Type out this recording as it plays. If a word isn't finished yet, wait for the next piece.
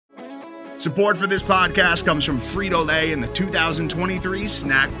Support for this podcast comes from Frito-Lay and the 2023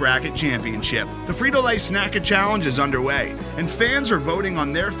 Snack Bracket Championship. The Frito-Lay Snack-It Challenge is underway, and fans are voting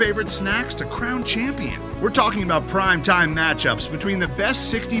on their favorite snacks to crown champion. We're talking about prime-time matchups between the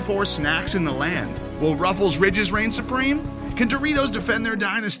best 64 snacks in the land. Will Ruffles Ridges reign supreme? Can Doritos defend their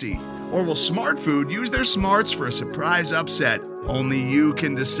dynasty? Or will Smart Food use their smarts for a surprise upset? Only you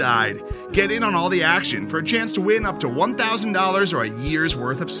can decide. Get in on all the action for a chance to win up to $1,000 or a year's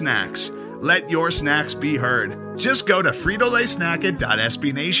worth of snacks. Let your snacks be heard. Just go to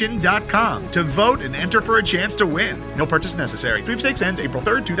fritolaysnacket.sbnation.com to vote and enter for a chance to win. No purchase necessary. Sweepstakes ends April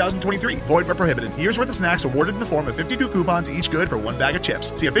 3rd, 2023. Void where prohibited. Year's worth of snacks awarded in the form of 52 coupons, each good for one bag of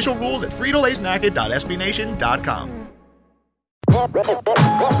chips. See official rules at fritolaysnacket.sbnation.com.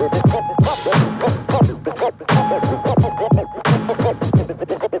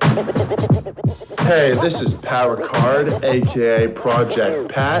 Hey, this is Power Card, aka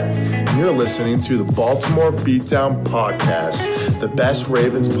Project Pat, and you're listening to the Baltimore Beatdown Podcast, the best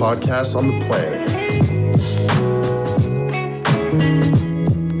Ravens podcast on the planet.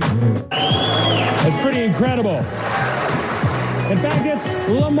 It's pretty incredible. In fact, it's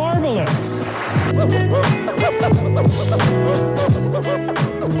la-marvelous.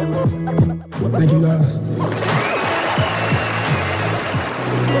 Thank you, guys.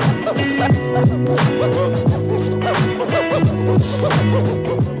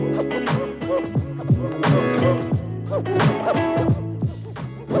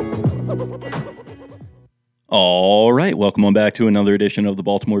 All right, welcome on back to another edition of the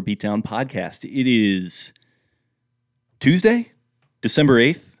Baltimore Beatdown Podcast. It is Tuesday, December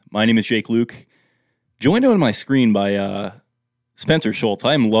 8th. My name is Jake Luke, joined on my screen by Spencer Schultz.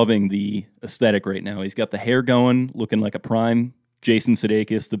 I am loving the aesthetic right now. He's got the hair going, looking like a prime Jason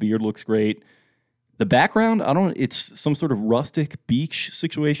Sudeikis. The beard looks great. The background, it's some sort of rustic beach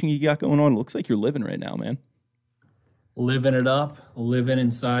situation you got going on. It looks like you're living right now, man. Living it up, living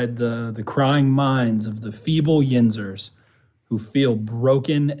inside the crying minds of the feeble Yinzers who feel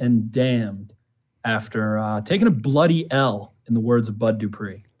broken and damned after taking a bloody L, in the words of Bud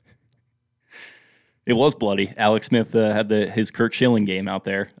Dupree. It was bloody. Alex Smith had his Kirk Schilling game out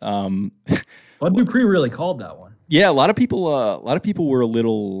there. Bud Dupree really called that one. Yeah, a lot of people were a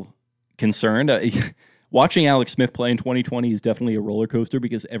little concerned. Watching Alex Smith play in 2020 is definitely a roller coaster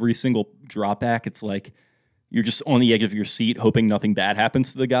because every single drop back, it's like you're just on the edge of your seat hoping nothing bad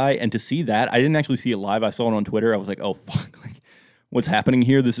happens to the guy. And to see that, I didn't actually see it live. I saw it on Twitter. I was like, oh, fuck, like, what's happening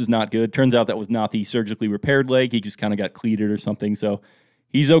here? This is not good. Turns out that was not the surgically repaired leg. He just kind of got cleated or something. So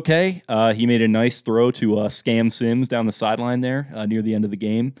he's okay. He made a nice throw to Scam Sims down the sideline there near the end of the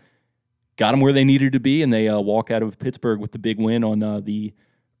game. Got them where they needed to be, and they walk out of Pittsburgh with the big win on the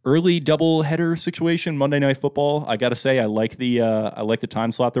early doubleheader situation, Monday Night Football. I got to say, I like the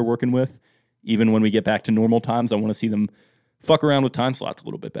time slot they're working with. Even when we get back to normal times, I want to see them fuck around with time slots a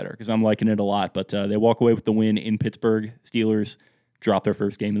little bit better because I'm liking it a lot. But they walk away with the win in Pittsburgh. Steelers drop their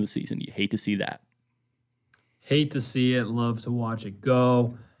first game of the season. You hate to see that. Hate to see it. Love to watch it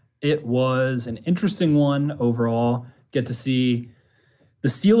go. It was an interesting one overall. Get to see the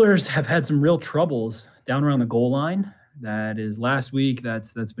Steelers have had some real troubles down around the goal line. That is last week.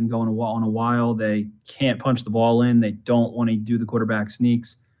 That's been going on a while. They can't punch the ball in. They don't want to do the quarterback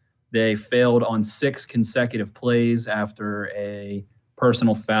sneaks. They failed on 6 consecutive plays after a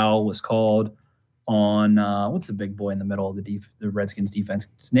personal foul was called on what's the big boy in the middle of the Redskins defense?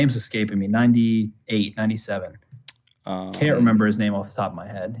 His name's escaping me. 98, 97. Can't remember his name off the top of my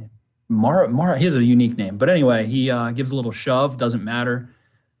head. Mara, he has a unique name. But anyway, he gives a little shove. Doesn't matter.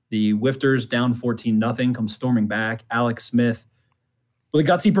 The Whifters down 14-0, come storming back. Alex Smith with a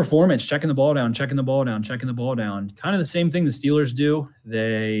gutsy performance, checking the ball down. Kind of the same thing the Steelers do.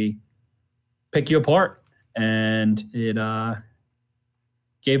 They pick you apart, and it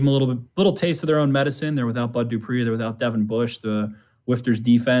gave them a little taste of their own medicine. They're without Bud Dupree. They're without Devin Bush. The Whifters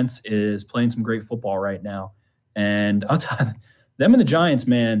defense is playing some great football right now. And I'll tell you, them and the Giants,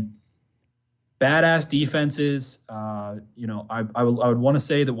 man, badass defenses. I would want to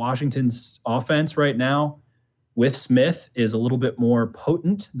say that Washington's offense right now with Smith is a little bit more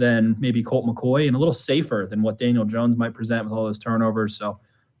potent than maybe Colt McCoy and a little safer than what Daniel Jones might present with all those turnovers. So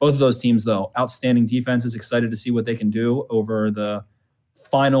both of those teams, though, outstanding defenses. Excited to see what they can do over the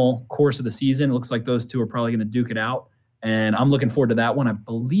final course of the season. It looks like those two are probably going to duke it out. And I'm looking forward to that one. I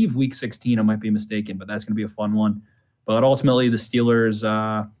believe week 16, I might be mistaken, but that's going to be a fun one. But ultimately, the Steelers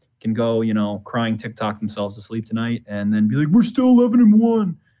can go, crying TikTok themselves to sleep tonight and then be like, we're still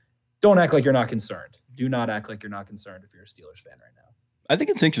 11-1. Don't act like you're not concerned. Do not act like you're not concerned if you're a Steelers fan right now. I think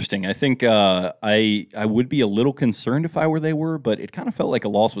it's interesting. I think I would be a little concerned if I were they were, but it kind of felt like a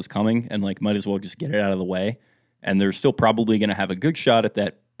loss was coming and like might as well just get it out of the way. And they're still probably going to have a good shot at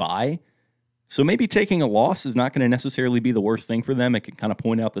that bye. So maybe taking a loss is not going to necessarily be the worst thing for them. It can kind of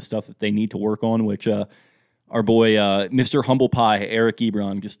point out the stuff that they need to work on, which our boy Mr. Humble Pie, Eric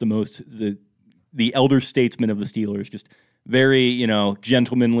Ebron, just the elder statesman of the Steelers, just very,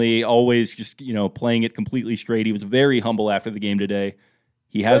 gentlemanly, always just, playing it completely straight. He was very humble after the game today.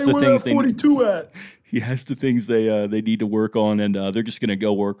 He has the things He has the things they need to work on, and they're just going to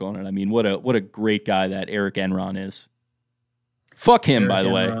go work on it. I mean, what a great guy that Eric Enron is. Fuck him, by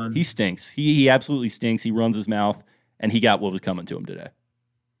the way. He stinks. He absolutely stinks. He runs his mouth, and he got what was coming to him today.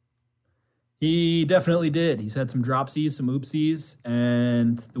 He definitely did. He's had some dropsies, some oopsies,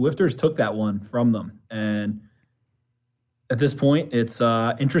 and the Whifters took that one from them. And at this point, it's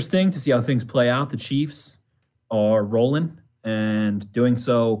interesting to see how things play out. The Chiefs are rolling and doing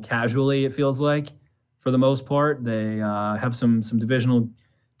so casually, it feels like, for the most part. They have some divisional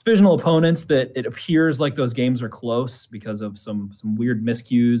opponents that it appears like those games are close because of some weird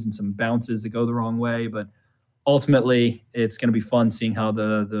miscues and some bounces that go the wrong way. But ultimately, it's going to be fun seeing how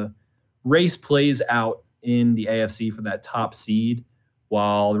the race plays out in the AFC for that top seed,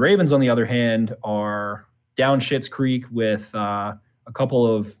 while the Ravens, on the other hand, are down Schitt's Creek with a couple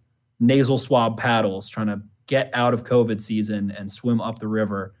of nasal swab paddles trying to get out of COVID season and swim up the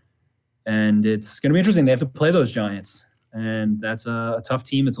river. And it's going to be interesting. They have to play those Giants, and that's a tough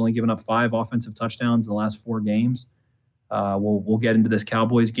team that's only given up 5 offensive touchdowns in the last 4 games. We'll get into this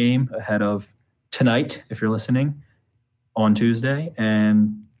Cowboys game ahead of tonight, if you're listening, on Tuesday,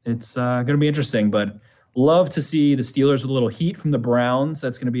 and it's going to be interesting. But love to see the Steelers with a little heat from the Browns.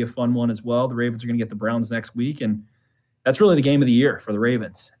 That's going to be a fun one as well. The Ravens are going to get the Browns next week, and that's really the game of the year for the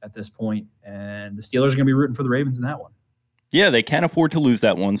Ravens at this point. And the Steelers are going to be rooting for the Ravens in that one. Yeah, they can afford to lose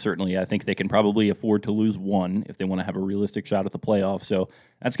that one, certainly. I think they can probably afford to lose one if they want to have a realistic shot at the playoffs. So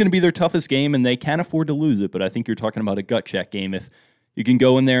that's going to be their toughest game, and they can afford to lose it. But I think you're talking about a gut check game. If you can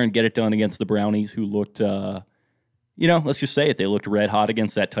go in there and get it done against the Brownies, who looked, let's just say it, they looked red hot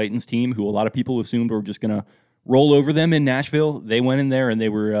against that Titans team, who a lot of people assumed were just going to roll over them in Nashville. They went in there and they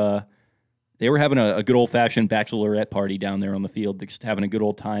were having a good old-fashioned bachelorette party down there on the field. They're just having a good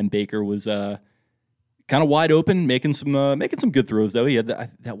old time. Baker was kind of wide open, making some good throws, though. He had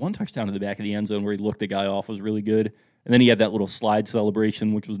that one touchdown to the back of the end zone where he looked the guy off, was really good. And then he had that little slide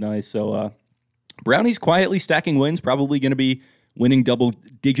celebration, which was nice. So Brownies quietly stacking wins, probably going to be winning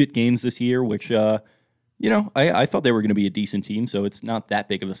double-digit games this year, which, I thought they were going to be a decent team, so it's not that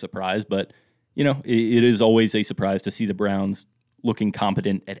big of a surprise. But, it is always a surprise to see the Browns looking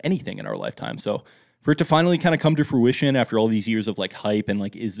competent at anything in our lifetime. So for it to finally kind of come to fruition after all these years of, hype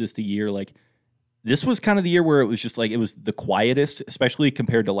and, is this the year, this was kind of the year where it was just it was the quietest, especially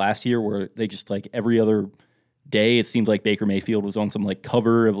compared to last year where they just every other day it seemed like Baker Mayfield was on some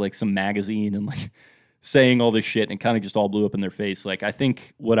cover of some magazine and saying all this shit and kind of just all blew up in their face. I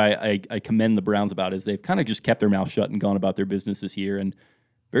think what I commend the Browns about is they've kind of just kept their mouth shut and gone about their business this year and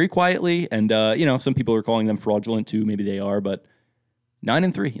very quietly. And, some people are calling them fraudulent too. Maybe they are, but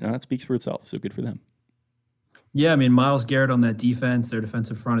 9-3, that speaks for itself. So good for them. Yeah. I mean, Myles Garrett on that defense, their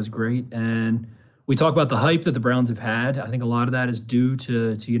defensive front is great. And we talk about the hype that the Browns have had. I think a lot of that is due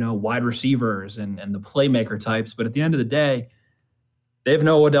to wide receivers and the playmaker types. But at the end of the day, they have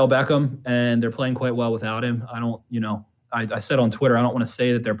no Odell Beckham, and they're playing quite well without him. I don't, I said on Twitter, I don't want to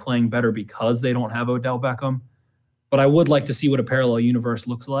say that they're playing better because they don't have Odell Beckham, but I would like to see what a parallel universe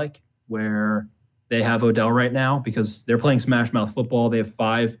looks like where they have Odell right now because they're playing smash mouth football. They have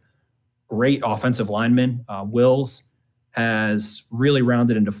 5 great offensive linemen. Wills has really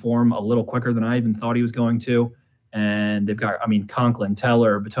rounded into form a little quicker than I even thought he was going to. And they've got, Conklin,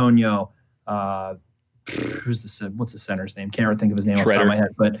 Teller, Bitonio, what's the center's name? Can't think of his name off the top of my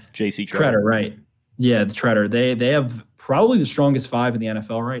head, but JC Treader, right. Yeah, the Treader. They have probably the strongest 5 in the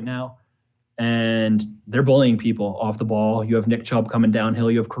NFL right now. And they're bullying people off the ball. You have Nick Chubb coming downhill.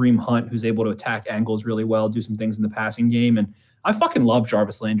 You have Kareem Hunt, who's able to attack angles really well, do some things in the passing game. And I fucking love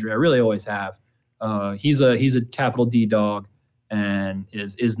Jarvis Landry. I really always have. He's a capital D dog and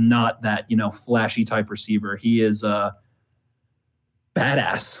is not that, flashy type receiver. He is a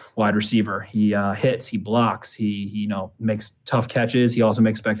badass wide receiver. He hits, he blocks, he makes tough catches. He also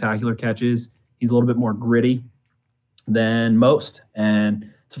makes spectacular catches. He's a little bit more gritty than most.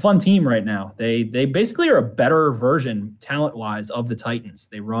 And it's a fun team right now. They basically are a better version talent-wise of the Titans.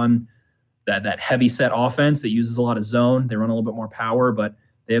 They run that heavy set offense that uses a lot of zone. They run a little bit more power, but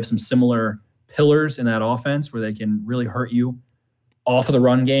they have some similar pillars in that offense where they can really hurt you off of the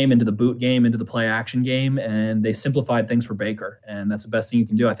run game into the boot game, into the play action game, and they simplified things for Baker. And that's the best thing you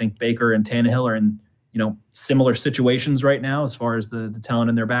can do. I think Baker and Tannehill are in, similar situations right now as far as the talent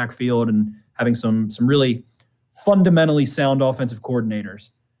in their backfield and having some really fundamentally sound offensive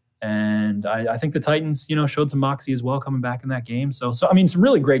coordinators. And I think the Titans, showed some moxie as well coming back in that game. So I mean, some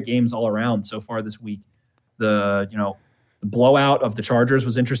really great games all around so far this week. The blowout of the Chargers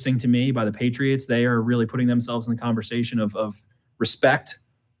was interesting to me by the Patriots. They are really putting themselves in the conversation of respect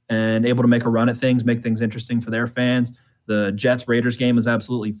and able to make a run at things, make things interesting for their fans. The Jets-Raiders game was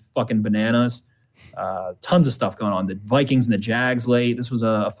absolutely fucking bananas. Tons of stuff going on. The Vikings and the Jags late. This was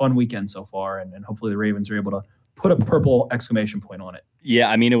a fun weekend so far, and hopefully the Ravens are able to put a purple exclamation point on it. Yeah,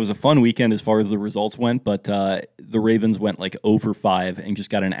 I mean, it was a fun weekend as far as the results went, but the Ravens went like 0-5 and just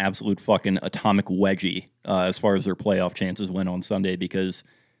got an absolute fucking atomic wedgie as far as their playoff chances went on Sunday, because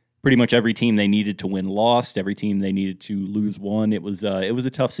pretty much every team they needed to win lost. Every team they needed to lose won. It was a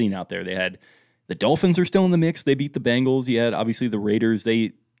tough scene out there. They had the Dolphins are still in the mix. They beat the Bengals. You had obviously the Raiders.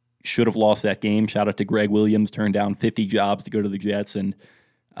 They should have lost that game. Shout out to Greg Williams, turned down 50 jobs to go to the Jets, and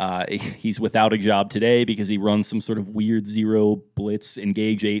he's without a job today because he runs some sort of weird zero blitz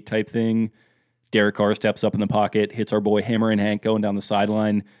engage 8 type thing. Derek Carr steps up in the pocket, hits our boy Hammer and Hank going down the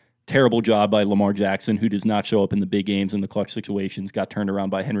sideline. Terrible job by Lamar Jackson, who does not show up in the big games in the clutch situations. Got turned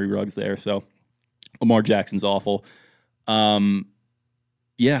around by Henry Ruggs there. So Lamar Jackson's awful. So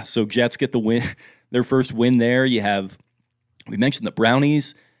Jets get the win, their first win there. We mentioned the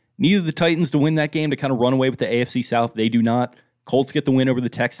Brownies. Needed the Titans to win that game to kind of run away with the AFC South. They do not. Colts get the win over the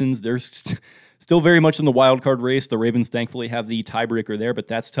Texans. They're still very much in the wild card race. The Ravens thankfully have the tiebreaker there, but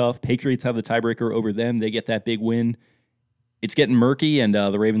that's tough. Patriots have the tiebreaker over them. They get that big win. It's getting murky, and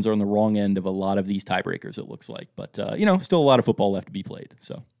the Ravens are on the wrong end of a lot of these tiebreakers, it looks like. But, still a lot of football left to be played.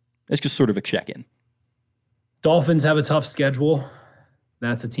 So that's just sort of a check-in. Dolphins have a tough schedule.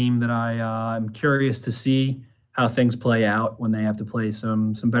 That's a team that I'm curious to see how things play out when they have to play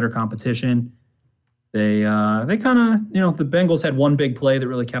some better competition. They kind of, the Bengals had one big play that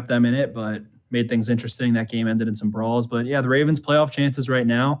really kept them in it, but made things interesting. That game ended in some brawls. But yeah, the Ravens' playoff chances right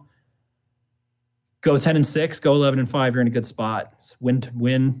now, go 10-6, go 11-5. You're in a good spot.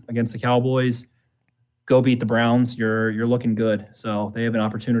 Win against the Cowboys. Go beat the Browns. You're looking good. So they have an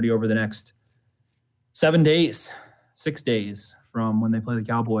opportunity over the next 6 days from when they play the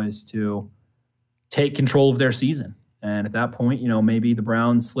Cowboys to take control of their season. And at that point, maybe the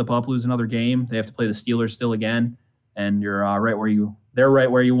Browns slip up, lose another game. They have to play the Steelers still again, and you're they're right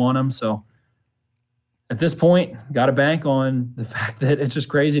where you want them. So at this point, got to bank on the fact that it's just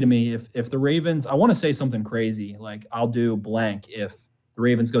crazy to me. If the Ravens, I want to say something crazy, like I'll do blank if the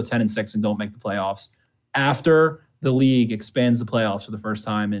Ravens go 10-6 and don't make the playoffs after the league expands the playoffs for the first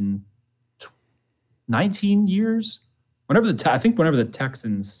time in 19 years. Whenever the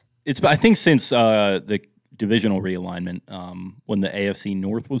Texans. I think since the divisional realignment, when the AFC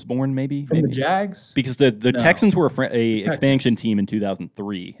North was born, maybe the Jags, because the Texans were a expansion team in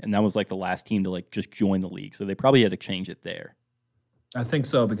 2003, and that was like the last team to like just join the league. So they probably had to change it there. I think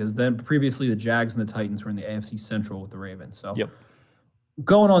so, because then previously the Jags and the Titans were in the AFC Central with the Ravens. So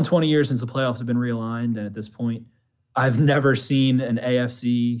going on 20 years since the playoffs have been realigned, and at this point, I've never seen an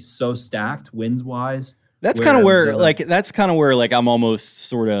AFC so stacked wins wise. That's kind of where I'm almost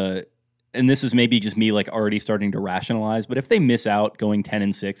sort of, and this is maybe just me like already starting to rationalize, but if they miss out going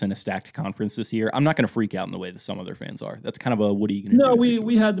 10-6 in a stacked conference this year, I'm not going to freak out in the way that some other fans are. That's kind of a, what are you going to do? No,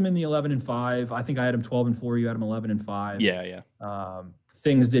 we had them in the 11-5. I think I had them 12-4. You had them 11-5. Yeah.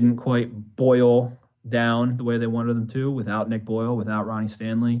 Things didn't quite boil down the way they wanted them to without Nick Boyle, without Ronnie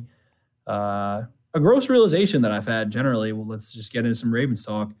Stanley. A gross realization that I've had generally. Well, let's just get into some Ravens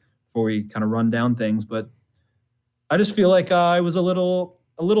talk before we kind of run down things. But I just feel like I was a little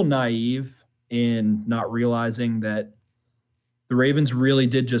naive in not realizing that the Ravens really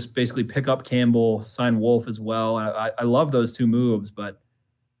did just basically pick up Campbell, sign Wolf as well. I love those two moves, but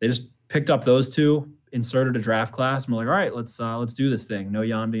they just picked up those two, inserted a draft class, and we're like, all right, let's do this thing. No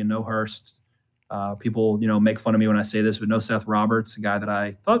Yandy and no Hurst. People, make fun of me when I say this, but no Seth Roberts, a guy that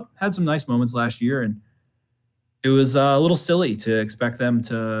I thought had some nice moments last year. And it was a little silly to expect them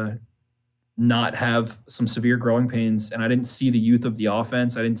to not have some severe growing pains. And I didn't see the youth of the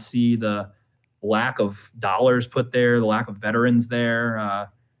offense. I didn't see the lack of dollars put there, the lack of veterans there.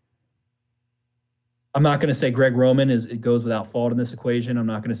 I'm not going to say Greg Roman it goes without fault in this equation. I'm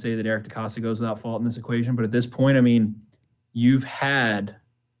not going to say that Eric DeCosta goes without fault in this equation. But at this point, I mean, you've had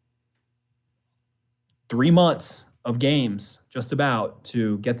 3 months of games just about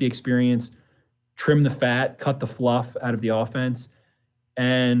to get the experience, trim the fat, cut the fluff out of the offense.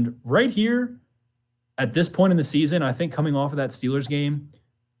 And right here at this point in the season, I think coming off of that Steelers game,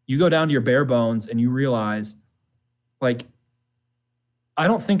 you go down to your bare bones and you realize, like, I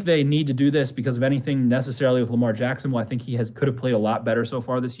don't think they need to do this because of anything necessarily with Lamar Jackson. Well, I think he could have played a lot better so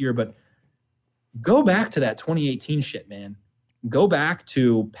far this year, but go back to that 2018 shit, man. Go back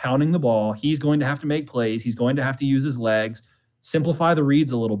to pounding the ball. He's going to have to make plays. He's going to have to use his legs, simplify the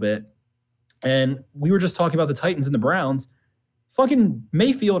reads a little bit. And we were just talking about the Titans and the Browns. Fucking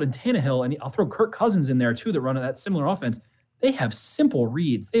Mayfield and Tannehill, and I'll throw Kirk Cousins in there too that run that similar offense. They have simple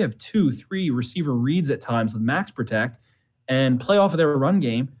reads. They have 2-3 receiver reads at times with max protect and play off of their run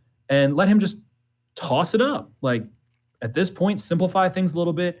game and let him just toss it up. Like, at this point, simplify things a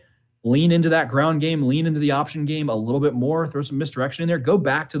little bit, lean into that ground game, lean into the option game a little bit more, throw some misdirection in there, go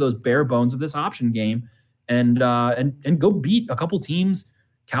back to those bare bones of this option game and go beat a couple teams,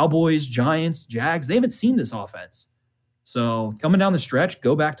 Cowboys, Giants, Jags. They haven't seen this offense. So coming down the stretch,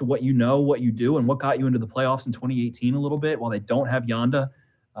 go back to what you know, what you do, and what got you into the playoffs in 2018 a little bit. While they don't have Yanda,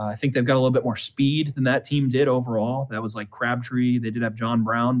 I think they've got a little bit more speed than that team did overall. That was like Crabtree. They did have John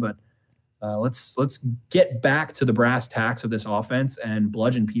Brown, but let's get back to the brass tacks of this offense and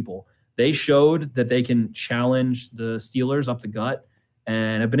bludgeon people. They showed that they can challenge the Steelers up the gut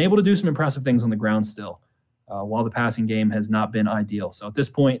and have been able to do some impressive things on the ground still, while the passing game has not been ideal. So at this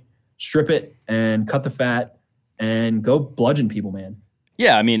point, strip it and cut the fat and go bludgeon people, man.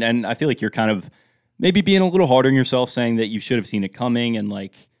 Yeah, I mean, and I feel like you're kind of maybe being a little hard on yourself saying that you should have seen it coming. And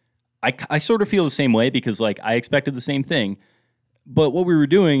like, I sort of feel the same way because like I expected the same thing. But what we were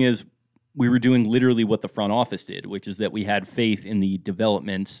doing is we were doing literally what the front office did, which is that we had faith in the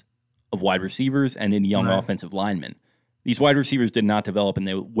development of wide receivers and in young offensive linemen. These wide receivers did not develop in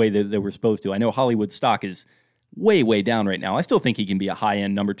the way that they were supposed to. I know Hollywood's stock is way, way down right now. I still think he can be a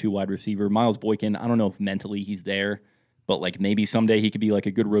high-end number 2 wide receiver. Miles Boykin, I don't know if mentally he's there, but like maybe someday he could be like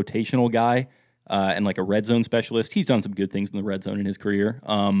a good rotational guy and like a red zone specialist. He's done some good things in the red zone in his career.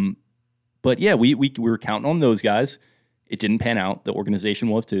 But yeah, we were counting on those guys. It didn't pan out. The organization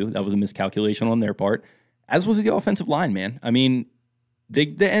was too. That was a miscalculation on their part, as was the offensive line, man. I mean,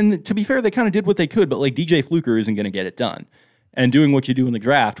 they and to be fair, they kind of did what they could, but like DJ Fluker isn't going to get it done. And doing what you do in the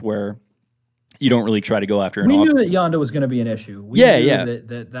draft where you don't really try to go after. We knew that Yanda was going to be an issue. We knew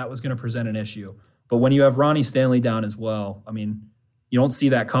that was going to present an issue. But when you have Ronnie Stanley down as well, I mean, you don't see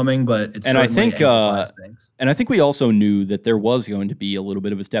that coming, but it's certainly things. And I think we also knew that there was going to be a little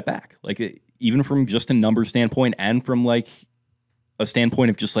bit of a step back, like even from just a number standpoint and from like a standpoint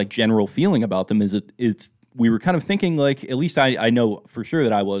of just like general feeling about them. We were kind of thinking like, at least I know for sure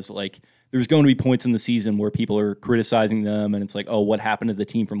that I was like, there's going to be points in the season where people are criticizing them and it's like, oh, what happened to the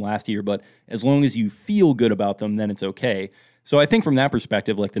team from last year? But as long as you feel good about them, then it's okay. So I think from that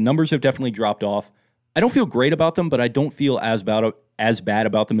perspective, like the numbers have definitely dropped off. I don't feel great about them, but I don't feel as bad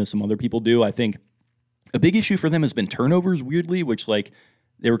about them as some other people do. I think a big issue for them has been turnovers, weirdly, which like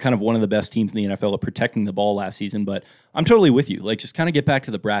they were kind of one of the best teams in the NFL at protecting the ball last season. But I'm totally with you. Like just kind of get back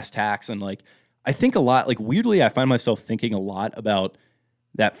to the brass tacks. And like, I think a lot, like weirdly, I find myself thinking a lot about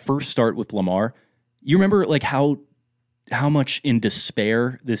that first start with Lamar. You remember like how much in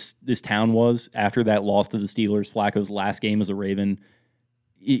despair this town was after that loss to the Steelers, Flacco's last game as a Raven.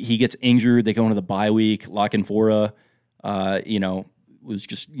 He gets injured. They go into the bye week. Lockenfora, was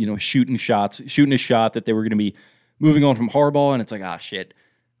just, shooting a shot that they were going to be moving on from Harbaugh. And it's like, shit.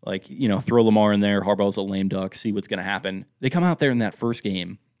 Like, throw Lamar in there. Harbaugh's a lame duck. See what's going to happen. They come out there in that first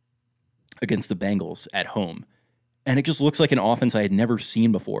game against the Bengals at home. And it just looks like an offense I had never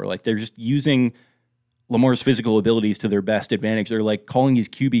seen before. Like they're just using Lamar's physical abilities to their best advantage. They're like calling these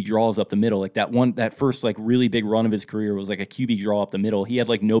QB draws up the middle. Like that first like really big run of his career was like a QB draw up the middle. He had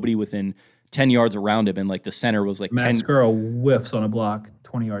like nobody within 10 yards around him. And like the center was like Matt Skura whiffs on a block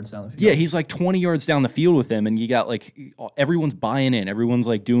 20 yards down the field. Yeah, he's like 20 yards down the field with him. And you got like everyone's buying in. Everyone's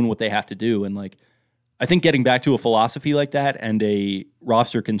like doing what they have to do. And like I think getting back to a philosophy like that and a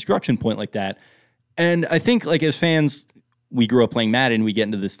roster construction point like that. And I think like as fans, we grew up playing Madden. We get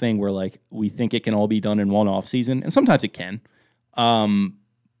into this thing where like we think it can all be done in one off season, and sometimes it can.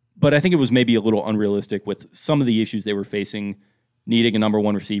 But I think it was maybe a little unrealistic with some of the issues they were facing, needing a number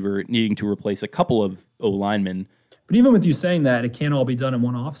 1 receiver, needing to replace a couple of O linemen. But even with you saying that, it can't all be done in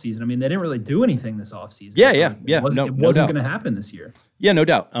one off season. I mean, they didn't really do anything this off season. Yeah. It wasn't going to happen this year. Yeah, no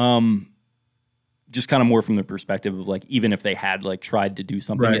doubt. Just kind of more from the perspective of like, even if they had like tried to do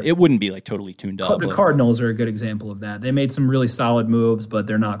something, it wouldn't be like totally tuned up. The Cardinals are a good example of that. They made some really solid moves, but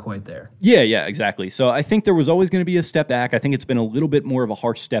they're not quite there. Yeah, exactly. So I think there was always going to be a step back. I think it's been a little bit more of a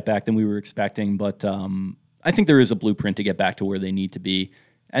harsh step back than we were expecting, but I think there is a blueprint to get back to where they need to be.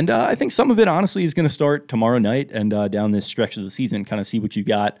 And I think some of it honestly is going to start tomorrow night and down this stretch of the season, kind of see what you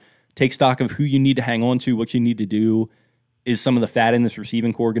got take stock of who you need to hang on to, what you need to do. Is some of the fat in this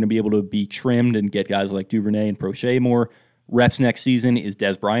receiving core going to be able to be trimmed and get guys like Duvernay and Prochet more reps next season? Is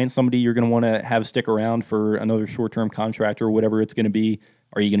Des Bryant somebody you're going to want to have stick around for another short-term contract or whatever it's going to be?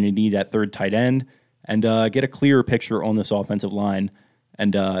 Are you going to need that third tight end? And get a clearer picture on this offensive line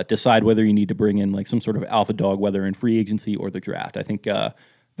and decide whether you need to bring in like some sort of alpha dog, whether in free agency or the draft. I think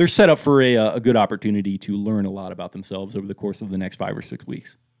they're set up for a good opportunity to learn a lot about themselves over the course of the next 5 or 6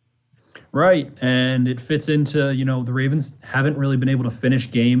 weeks. Right, and it fits into, the Ravens haven't really been able to finish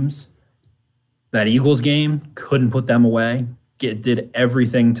games. That Eagles game, couldn't put them away. Did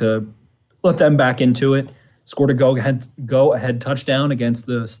everything to let them back into it. Scored a go-ahead touchdown against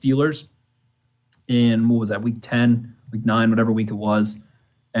the Steelers in, what was that, week 10, week 9, whatever week it was.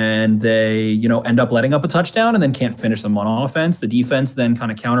 And they, end up letting up a touchdown and then can't finish them on offense. The defense then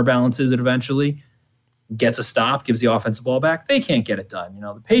kind of counterbalances it eventually. Gets a stop, gives the offensive ball back. They can't get it done.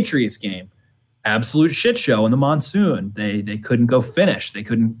 The Patriots game, absolute shit show in the monsoon. They couldn't go finish. They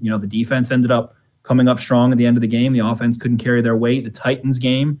couldn't, the defense ended up coming up strong at the end of the game. The offense couldn't carry their weight. The Titans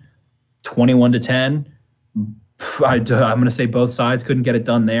game, 21-10. I'm going to say both sides couldn't get it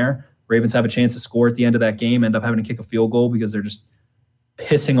done there. Ravens have a chance to score at the end of that game, end up having to kick a field goal because they're just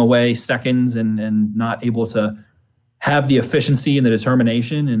pissing away seconds and not able to have the efficiency and the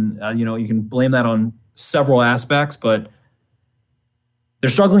determination. And, you can blame that on several aspects, but they're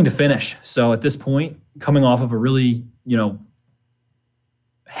struggling to finish. So at this point, coming off of a really,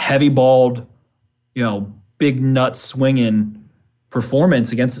 heavy balled, big nut swinging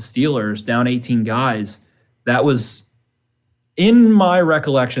performance against the Steelers, down 18 guys, that was, in my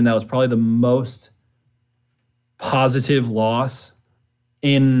recollection, that was probably the most positive loss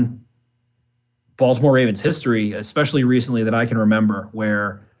in Baltimore Ravens history, especially recently, that I can remember,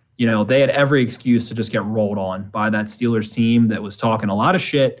 where they had every excuse to just get rolled on by that Steelers team that was talking a lot of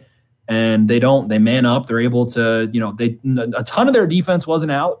shit, and they man up. They're able to, a ton of their defense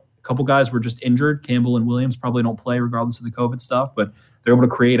wasn't out. A couple guys were just injured. Campbell and Williams probably don't play regardless of the COVID stuff, but they're able to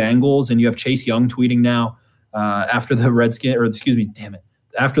create angles. And you have Chase Young tweeting now after the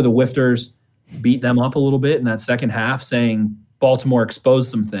after the Whifters beat them up a little bit in that second half, saying Baltimore exposed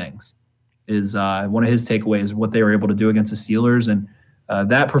some things, is one of his takeaways, what they were able to do against the Steelers. And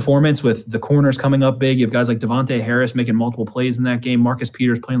that performance with the corners coming up big, you have guys like Devontae Harris making multiple plays in that game, Marcus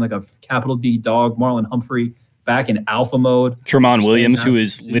Peters playing like a capital D dog, Marlon Humphrey back in alpha mode. Tramon Williams, who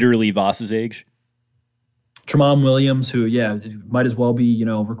is literally Voss's age. Tramon Williams, who, might as well be,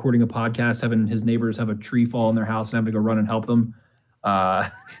 recording a podcast, having his neighbors have a tree fall in their house and having to go run and help them.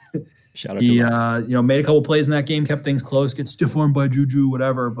 Shout out to he, made a couple plays in that game, kept things close, gets stiff-armed by Juju,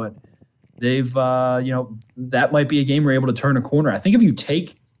 whatever, but they've, that might be a game where you're able to turn a corner. I think if you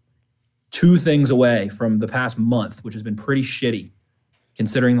take two things away from the past month, which has been pretty shitty,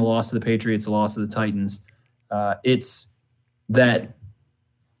 considering the loss to the Patriots, the loss to the Titans, it's that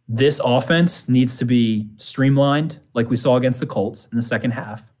this offense needs to be streamlined, like we saw against the Colts in the second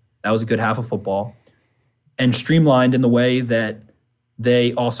half. That was a good half of football. And streamlined in the way that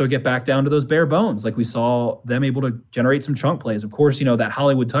they also get back down to those bare bones, like we saw them able to generate some chunk plays. Of course, that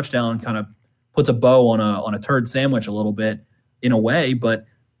Hollywood touchdown kind of puts a bow on a turd sandwich a little bit in a way, but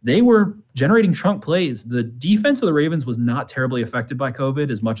they were generating chunk plays. The defense of the Ravens was not terribly affected by COVID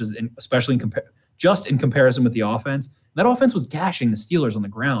as much as, especially in comparison with the offense. That offense was gashing the Steelers on the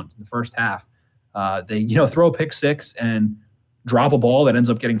ground in the first half. They, throw a pick six and drop a ball that ends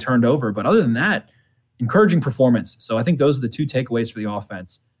up getting turned over. But other than that, encouraging performance. So I think those are the two takeaways for the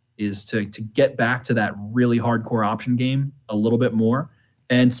offense, is to get back to that really hardcore option game a little bit more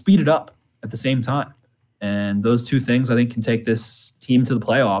and speed it up at the same time. And those two things, I think, can take this team to the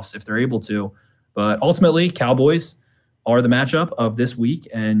playoffs if they're able to. But ultimately, Cowboys are the matchup of this week,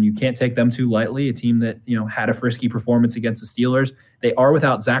 and you can't take them too lightly. A team that, had a frisky performance against the Steelers. They are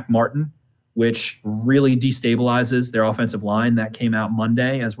without Zach Martin, which really destabilizes their offensive line. That came out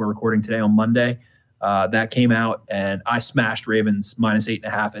Monday, as we're recording today on Monday. That came out, and I smashed Ravens minus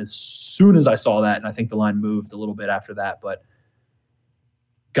 8.5 as soon as I saw that, and I think the line moved a little bit after that. But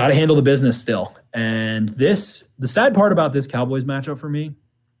got to handle the business still. And the sad part about this Cowboys matchup for me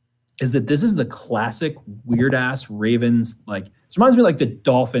is that this is the classic weird-ass Ravens, this reminds me like the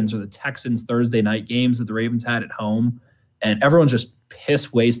Dolphins or the Texans Thursday night games that the Ravens had at home, and everyone's just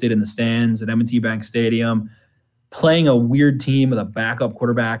piss-wasted in the stands at M&T Bank Stadium, playing a weird team with a backup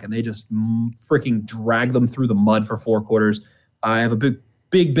quarterback, and they just freaking drag them through the mud for 4 quarters. I have a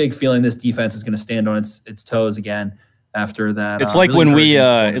big feeling this defense is going to stand on its toes again after that. It's like really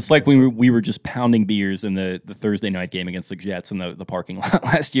when we were just pounding beers in the Thursday night game against the Jets in the parking lot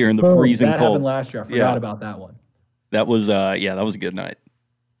last year in the freezing cold. That happened last year. I forgot about that one. That was that was a good night.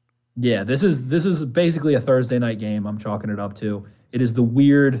 Yeah, this is basically a Thursday night game I'm chalking it up to. It is the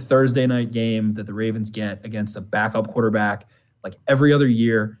weird Thursday night game that the Ravens get against a backup quarterback like every other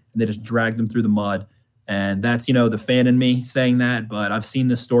year, and they just drag them through the mud. And that's, the fan in me saying that, but I've seen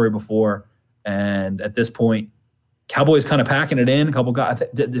this story before. And at this point, Cowboys kind of packing it in. A couple guys.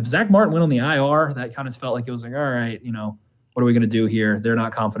 If Zach Martin went on the IR, that kind of felt like it was like, all right, what are we going to do here? They're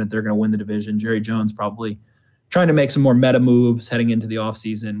not confident they're going to win the division. Jerry Jones probably trying to make some more meta moves heading into the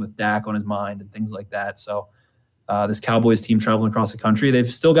offseason with Dak on his mind and things like that. So this Cowboys team traveling across the country,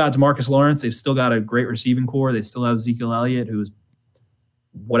 they've still got DeMarcus Lawrence. They've still got a great receiving core. They still have Ezekiel Elliott, who's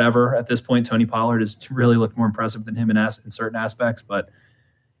whatever at this point. Tony Pollard has really looked more impressive than him in certain aspects, but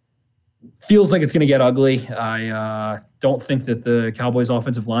feels like it's going to get ugly. I don't think that the Cowboys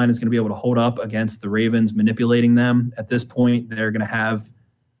offensive line is going to be able to hold up against the Ravens manipulating them. At this point, they're going to have,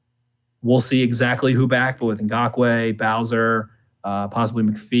 we'll see exactly who back, but with Ngakoue, Bowser, possibly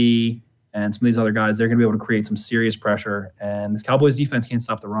McPhee, and some of these other guys, they're going to be able to create some serious pressure. And this Cowboys defense can't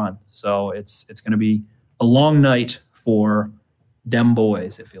stop the run. So it's going to be a long night for dem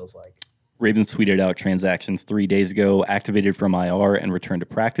boys, it feels like. Ravens tweeted out transactions 3 days ago. Activated from IR and returned to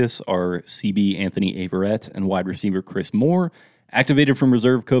practice are CB Anthony Averett and wide receiver Chris Moore. Activated from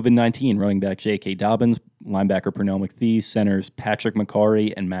reserve COVID-19, running back J.K. Dobbins, linebacker Pernell McPhee, centers Patrick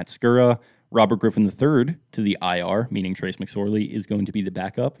McCarry and Matt Skura. Robert Griffin III to the IR, meaning Trace McSorley is going to be the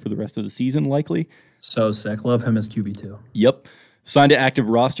backup for the rest of the season, likely. So sick. Love him as QB2. Yep. Signed to active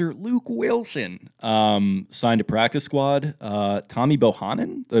roster, Luke Wilson. Signed to practice squad, Tommy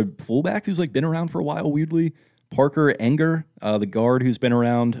Bohannon, the fullback who's been around for a while, weirdly. Parker Enger, the guard who's been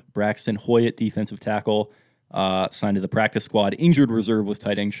around. Braxton Hoyt, defensive tackle, signed to the practice squad. Injured reserve was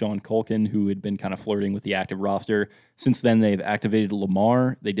tight end Sean Culkin, who had been kind of flirting with the active roster. Since then, they've activated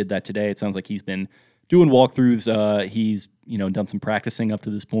Lamar. They did that today. It sounds like he's been doing walkthroughs. He's done some practicing up to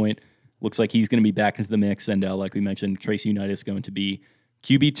this point. Looks like he's going to be back into the mix. And like we mentioned, Trace Unitas going to be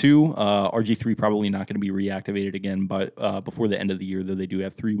QB2. RG3 probably not going to be reactivated again before the end of the year, though they do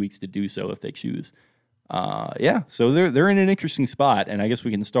have 3 weeks to do so if they choose. So they're in an interesting spot. And I guess we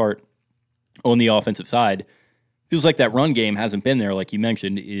can start on the offensive side. Feels like that run game hasn't been there, like you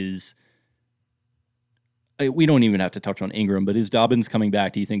mentioned, we don't even have to touch on Ingram, but is Dobbins coming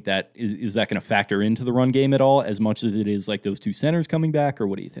back? Do you think that is that going to factor into the run game at all as much as it is like those two centers coming back, or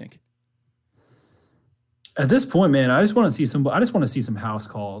what do you think? At this point, man, I just want to see some house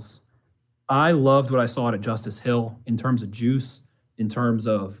calls. I loved what I saw at Justice Hill in terms of juice, in terms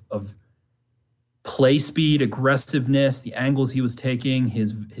of play speed, aggressiveness, the angles he was taking,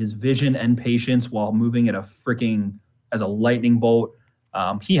 his vision and patience while moving at as a lightning bolt.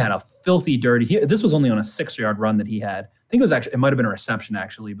 He had a filthy dirty. This was only on a 6-yard run that he had. I think it might have been a reception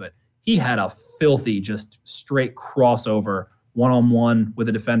actually, but he had a filthy, just straight crossover one-on-one with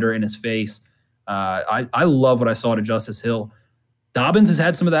a defender in his face. I love what I saw to Justice Hill. Dobbins has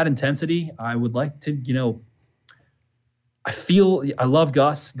had some of that intensity. I would like to, I love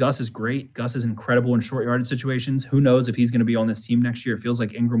Gus. Gus is great. Gus is incredible in short yardage situations. Who knows if he's going to be on this team next year? It feels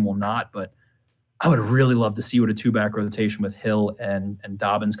like Ingram will not, but I would really love to see what a 2-back rotation with Hill and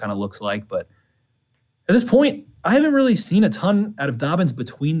Dobbins kind of looks like. But at this point, I haven't really seen a ton out of Dobbins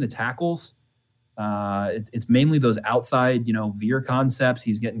between the tackles. It's mainly those outside, veer concepts.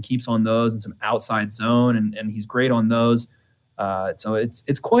 He's getting keeps on those and some outside zone, and he's great on those. So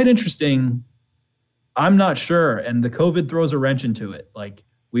it's quite interesting. I'm not sure. And the COVID throws a wrench into it. Like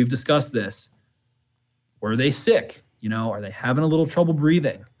we've discussed this. Were they sick? Are they having a little trouble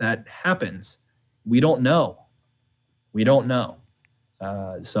breathing? That happens. We don't know.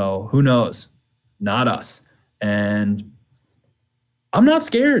 So who knows? Not us. And I'm not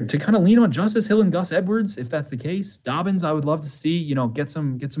scared to kind of lean on Justice Hill and Gus Edwards if that's the case. Dobbins, I would love to see, get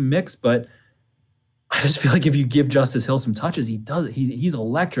some mix, but I just feel like if you give Justice Hill some touches, he does it. He's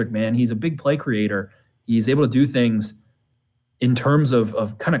electric, man. He's a big play creator. He's able to do things in terms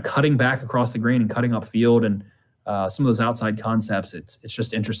of kind of cutting back across the grain and cutting up field and some of those outside concepts. It's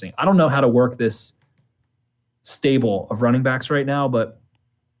just interesting. I don't know how to work this stable of running backs right now, but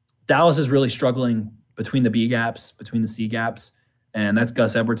Dallas is really struggling between the B gaps, between the C gaps. And that's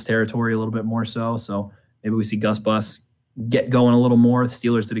Gus Edwards' territory a little bit more so. So maybe we see Gus Bus get going a little more. The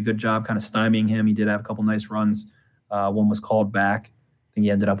Steelers did a good job kind of stymieing him. He did have a couple nice runs. One was called back. I think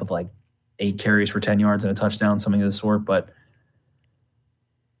he ended up with 8 carries for 10 yards and a touchdown, something of the sort. But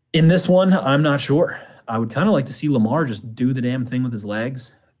in this one, I'm not sure. I would kind of like to see Lamar just do the damn thing with his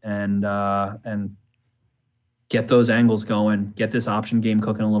legs and get those angles going, get this option game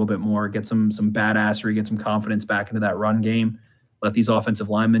cooking a little bit more, get some badassery, get some confidence back into that run game. Let these offensive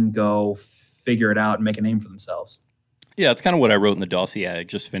linemen go figure it out and make a name for themselves. Yeah, it's kind of what I wrote in the dossier. I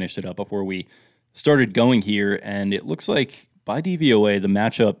just finished it up before we started going here, and it looks like by DVOA, the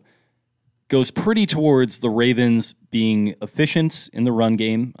matchup goes pretty towards the Ravens being efficient in the run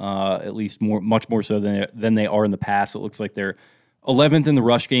game, at least much more so than they are in the pass. It looks like they're 11th in the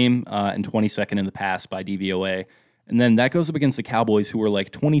rush game and 22nd in the pass by DVOA. And then that goes up against the Cowboys, who are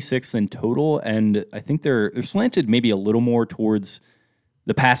like 26th in total, and I think they're slanted maybe a little more towards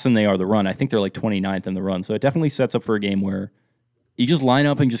the pass than they are the run. I think they're like 29th in the run. So it definitely sets up for a game where you just line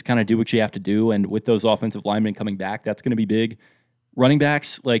up and just kind of do what you have to do. And with those offensive linemen coming back, that's going to be big. Running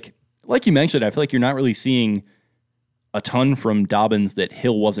backs, like you mentioned, I feel like you're not really seeing a ton from Dobbins that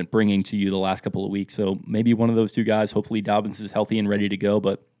Hill wasn't bringing to you the last couple of weeks. So maybe one of those two guys, hopefully Dobbins is healthy and ready to go,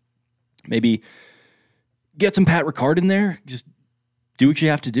 but maybe get some Pat Ricard in there. Just do what you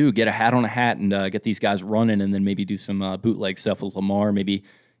have to do. Get a hat on a hat and get these guys running, and then maybe do some bootleg stuff with Lamar, maybe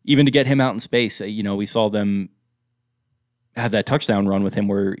even to get him out in space. We saw them have that touchdown run with him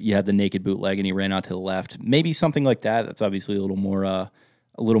where you had the naked bootleg and he ran out to the left. Maybe something like that. That's obviously a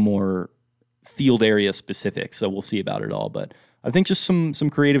little more field area specific, so we'll see about it all. But I think just some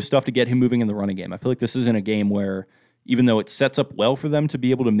creative stuff to get him moving in the running game. I feel like this isn't a game where, even though it sets up well for them to be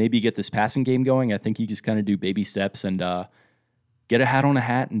able to maybe get this passing game going, I think you just kind of do baby steps and get a hat on a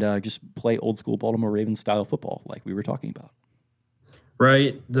hat and just play old school Baltimore Ravens style football like we were talking about.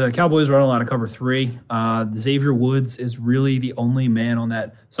 Right. The Cowboys run a lot of cover 3. Xavier Woods is really the only man on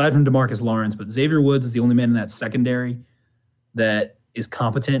that, aside from DeMarcus Lawrence, but Xavier Woods is the only man in that secondary that is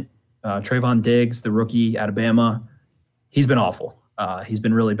competent. Trayvon Diggs, the rookie out of Bama, he's been awful. He's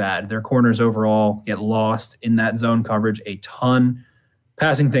been really bad. Their corners overall get lost in that zone coverage a ton.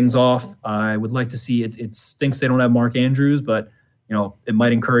 Passing things off, I would like to see it. It stinks they don't have Mark Andrews, but it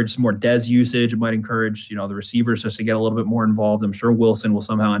might encourage some more Dez usage. It might encourage, the receivers just to get a little bit more involved. I'm sure Wilson will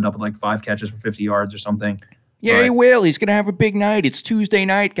somehow end up with like 5 catches for 50 yards or something. Yeah, he will. He's going to have a big night. It's Tuesday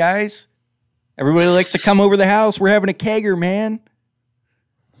night, guys. Everybody likes to come over the house. We're having a kegger, man.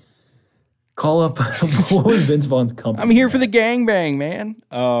 Call up. What was Vince Vaughn's company? I'm here for the gangbang, man.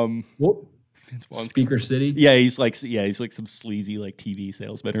 What? Speaker City? Yeah, he's like some sleazy like TV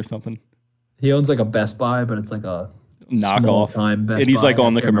salesman or something. He owns like a Best Buy, but it's like a knockoff. And he's like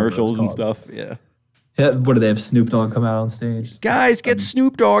on the commercials and stuff. Yeah. What do they have? Snoop Dogg come out on stage? Guys, get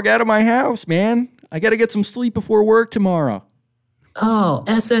Snoop Dogg out of my house, man. I got to get some sleep before work tomorrow. Oh,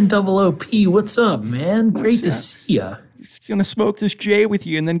 SNOOP. What's up, man? Great to see ya. Just gonna smoke this J with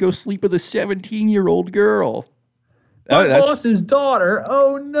you and then go sleep with a 17-year-old girl. My boss's daughter.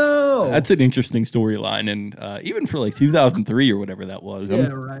 Oh no. That's an interesting storyline, and even for like 2003 or whatever that was. Yeah,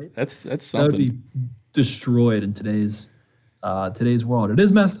 right. That's something. That would be destroyed in today's world. It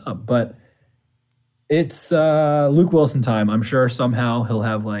is messed up, but it's Luke Wilson time. I'm sure somehow he'll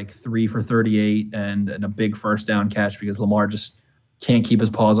have like 3 for 38 and a big first down catch because Lamar just can't keep his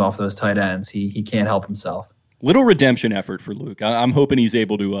paws off those tight ends. He can't help himself. Little redemption effort for Luke. I'm hoping he's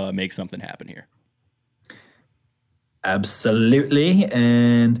able to make something happen here. Absolutely.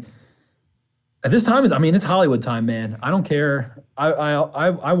 And at this time, it's Hollywood time, man. I don't care.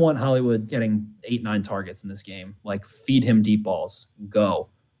 I want Hollywood getting 8-9 targets in this game. Like, feed him deep balls. Go.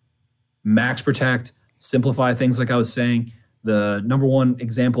 Max protect. Simplify things like I was saying. The number one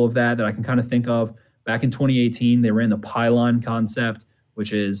example of that I can kind of think of, back in 2018, they ran the pylon concept,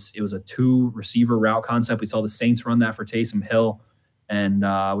 which is, it was a 2-receiver route concept. We saw the Saints run that for Taysom Hill. And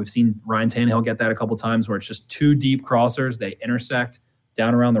we've seen Ryan Tannehill get that a couple times where it's just 2 deep crossers. They intersect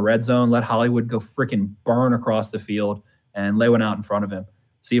down around the red zone. Let Hollywood go freaking burn across the field and lay one out in front of him.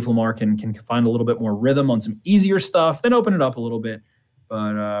 See if Lamar can find a little bit more rhythm on some easier stuff, then open it up a little bit.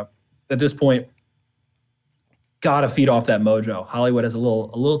 But at this point, gotta feed off that mojo. Hollywood has a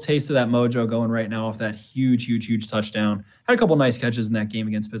little taste of that mojo going right now off that huge touchdown. Had a couple nice catches in that game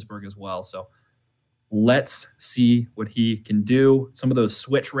against Pittsburgh as well. So let's see what he can do. Some of those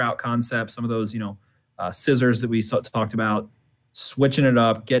switch route concepts, some of those, scissors that we talked about, switching it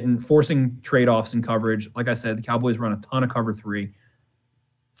up, forcing trade-offs in coverage. Like I said, the Cowboys run a ton of cover 3,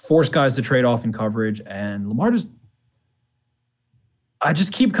 force guys to trade off in coverage, and Lamar I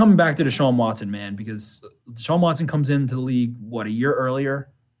just keep coming back to Deshaun Watson, man, because Deshaun Watson comes into the league, a year earlier,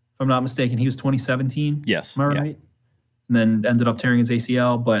 if I'm not mistaken. He was 2017. Yes. Am I right? And then ended up tearing his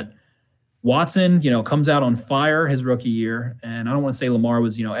ACL. But Watson, comes out on fire his rookie year. And I don't want to say Lamar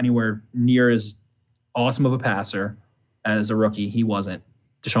was, anywhere near as awesome of a passer as a rookie. He wasn't.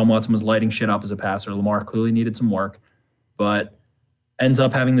 Deshaun Watson was lighting shit up as a passer. Lamar clearly needed some work. But ends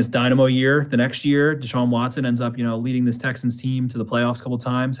up having this dynamo year. The next year, Deshaun Watson ends up, leading this Texans team to the playoffs a couple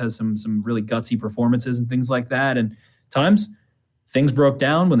times, has some really gutsy performances and things like that. And times things broke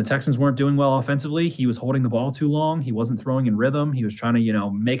down when the Texans weren't doing well offensively. He was holding the ball too long. He wasn't throwing in rhythm. He was trying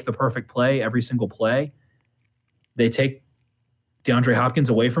to, make the perfect play every single play. They take DeAndre Hopkins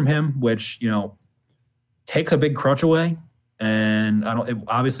away from him, which, takes a big crutch away. And it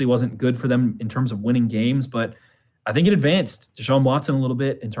obviously wasn't good for them in terms of winning games, but I think it advanced Deshaun Watson a little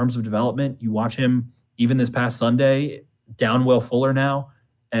bit in terms of development. You watch him even this past Sunday, down Will Fuller now,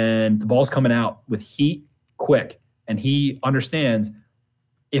 and the ball's coming out with heat quick. And he understands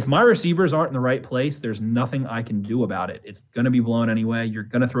if my receivers aren't in the right place, there's nothing I can do about it. It's going to be blown anyway. You're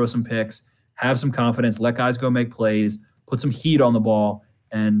going to throw some picks, have some confidence, let guys go make plays, put some heat on the ball,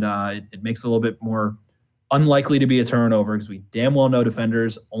 and it makes it a little bit more unlikely to be a turnover because we damn well know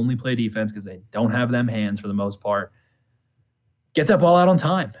defenders only play defense because they don't have them hands for the most part. Get that ball out on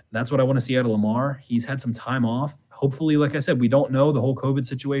time. That's what I want to see out of Lamar. He's had some time off. Hopefully, like I said, we don't know the whole COVID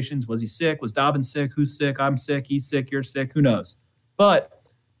situations. Was he sick? Was Dobbins sick? Who's sick? I'm sick. He's sick. You're sick. Who knows? But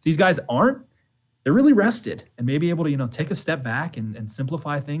if these guys aren't, they're really rested and maybe able to, take a step back and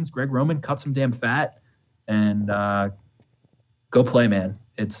simplify things. Greg Roman cut some damn fat and go play, man.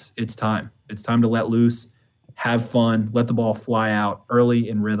 It's time. It's time to let loose, have fun, let the ball fly out early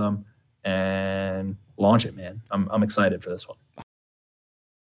in rhythm, and launch it, man. I'm excited for this one.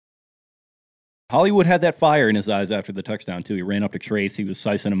 Hollywood had that fire in his eyes after the touchdown, too. He ran up to Trace. He was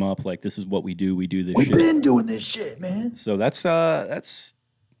sizing him up like, this is what we do. We do this shit. We've been doing this shit, man. So that's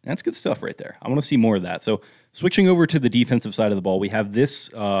good stuff right there. I want to see more of that. So switching over to the defensive side of the ball, we have this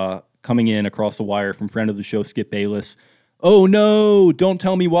coming in across the wire from friend of the show, Skip Bayless. Oh, no, don't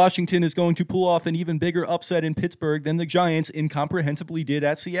tell me Washington is going to pull off an even bigger upset in Pittsburgh than the Giants incomprehensibly did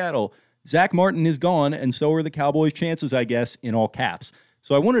at Seattle. Zach Martin is gone, and so are the Cowboys' chances, I guess, in all caps.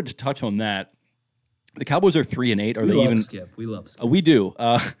 So I wanted to touch on that. The Cowboys are 3-8. Are they even? Skip. We love Skip. We do.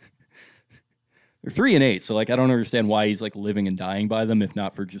 They're 3-8. So I don't understand why he's living and dying by them, if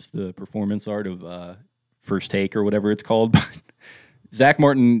not for just the performance art of First Take or whatever it's called. But Zach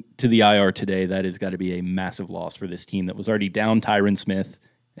Martin to the IR today. That has got to be a massive loss for this team that was already down Tyron Smith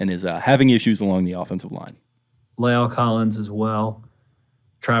and is having issues along the offensive line. La'el Collins as well.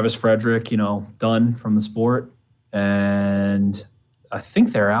 Travis Frederick, done from the sport. And I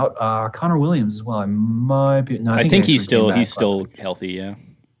think they're out. Connor Williams as well. I might be. No, I think he's still healthy. Yeah.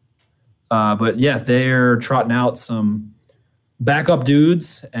 But yeah, they're trotting out some backup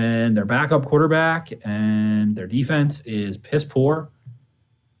dudes and their backup quarterback, and their defense is piss poor.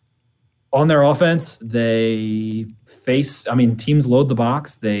 On their offense, teams load the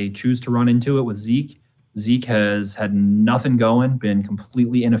box. They choose to run into it with Zeke. Zeke has had nothing going, been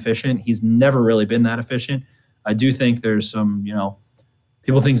completely inefficient. He's never really been that efficient. I do think there's some,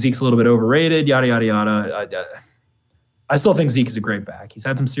 people think Zeke's a little bit overrated, yada, yada, yada. I still think Zeke is a great back. He's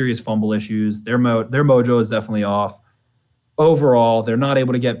had some serious fumble issues. Their mojo is definitely off. Overall, they're not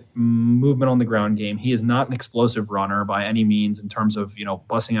able to get movement on the ground game. He is not an explosive runner by any means in terms of,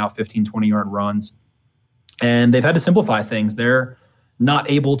 busting out 15, 20-yard runs. And they've had to simplify things. They're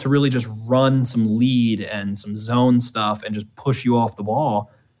not able to really just run some lead and some zone stuff and just push you off the ball.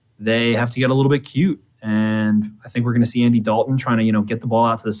 They have to get a little bit cute. And I think we're going to see Andy Dalton trying to, get the ball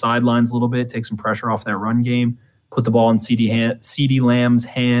out to the sidelines a little bit, take some pressure off that run game, put the ball in CeeDee Lamb's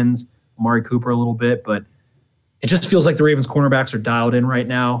hands, Amari Cooper a little bit. But it just feels like the Ravens cornerbacks are dialed in right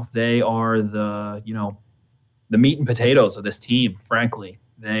now. They are the meat and potatoes of this team, frankly.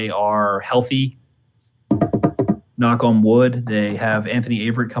 They are healthy. Knock on wood. They have Anthony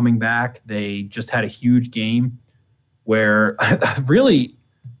Averett coming back. They just had a huge game where really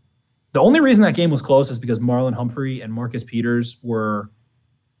the only reason that game was close is because Marlon Humphrey and Marcus Peters were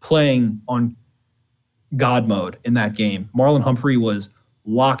playing on God mode in that game. Marlon Humphrey was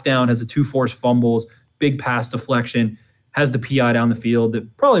locked down, has the 2 forced fumbles, big pass deflection, has the PI down the field.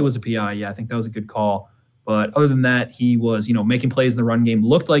 That probably was a PI. Yeah, I think that was a good call. But other than that, he was, making plays in the run game.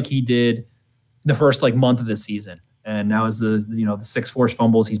 Looked like he did the first month of this season. And now as the 6 forced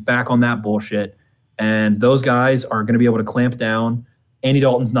fumbles, he's back on that bullshit. And those guys are going to be able to clamp down. Andy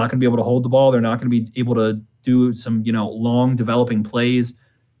Dalton's not going to be able to hold the ball. They're not going to be able to do some, long developing plays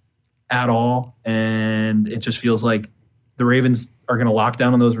at all. And it just feels like the Ravens are going to lock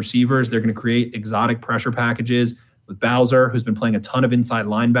down on those receivers. They're going to create exotic pressure packages with Bowser, who's been playing a ton of inside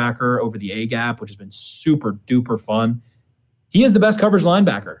linebacker over the A-gap, which has been super duper fun. He is the best coverage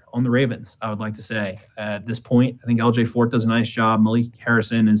linebacker on the Ravens, I would like to say. At this point, I think LJ Fort does a nice job. Malik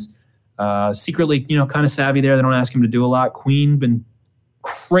Harrison is secretly, kind of savvy there. They don't ask him to do a lot. Queen been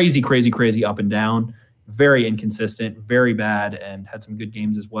crazy up and down. Very inconsistent, very bad, and had some good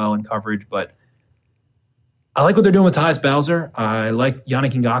games as well in coverage. But I like what they're doing with Tyus Bowser. I like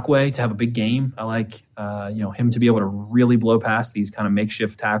Yannick Ngakoue to have a big game. I like him to be able to really blow past these kind of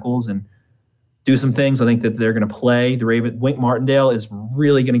makeshift tackles and do some things. I think that they're going to play the Raven. Wink Martindale is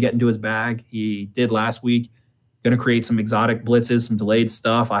really going to get into his bag. He did last week. Going to create some exotic blitzes, some delayed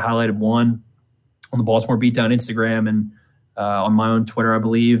stuff. I highlighted one on the Baltimore Beatdown Instagram and on my own Twitter, I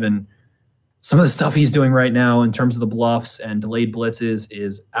believe. And some of the stuff he's doing right now in terms of the bluffs and delayed blitzes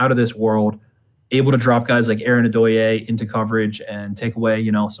is out of this world. Able to drop guys like Aaron Adoye into coverage and take away,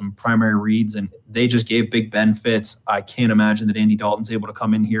 some primary reads. And they just gave Big Ben fits. I can't imagine that Andy Dalton's able to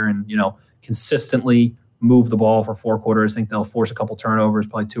come in here and, consistently move the ball for 4 quarters. I think they'll force a couple turnovers,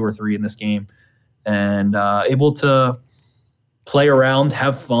 probably 2 or 3 in this game. And able to play around,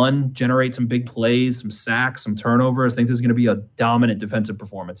 have fun, generate some big plays, some sacks, some turnovers. I think this is going to be a dominant defensive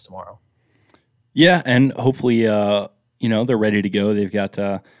performance tomorrow. Yeah, and hopefully, they're ready to go. They've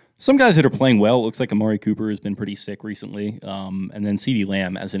got some guys that are playing well. It looks like Amari Cooper has been pretty sick recently. And then CeeDee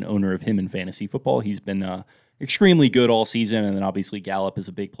Lamb, as an owner of him in fantasy football, he's been extremely good all season. And then obviously Gallup is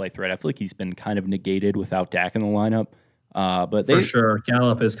a big play threat. I feel like he's been kind of negated without Dak in the lineup. But for sure,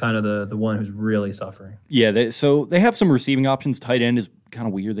 Gallup is kind of the one who's really suffering. Yeah, so they have some receiving options. Tight end is kind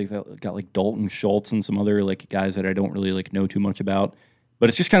of weird. They've got like Dalton Schultz and some other like guys that I don't really know too much about. But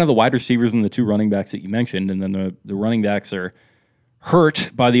it's just kind of the wide receivers and the 2 running backs that you mentioned, and then the running backs are hurt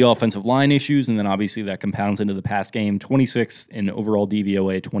by the offensive line issues, and then obviously that compounds into the pass game. 26th in overall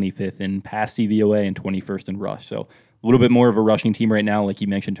DVOA, 25th in pass DVOA, and 21st in rush. So a little bit more of a rushing team right now. Like you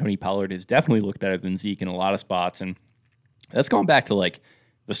mentioned, Tony Pollard has definitely looked better than Zeke in a lot of spots, and that's gone back to like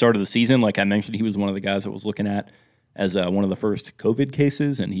the start of the season. Like I mentioned, he was one of the guys that was looking at as one of the first COVID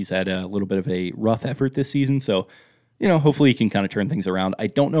cases, and he's had a little bit of a rough effort this season. So, hopefully he can kind of turn things around. I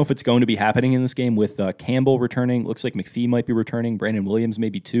don't know if it's going to be happening in this game with Campbell returning. Looks like McPhee might be returning. Brandon Williams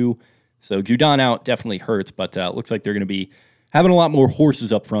maybe too. So Judon out definitely hurts, but looks like they're going to be having a lot more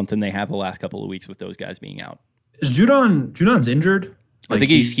horses up front than they have the last couple of weeks with those guys being out. Is Judon's injured? I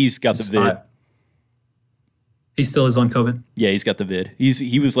think he's got the vid. He still is on COVID? Yeah, he's got the vid.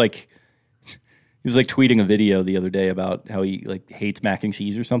 He was like tweeting a video the other day about how he like hates mac and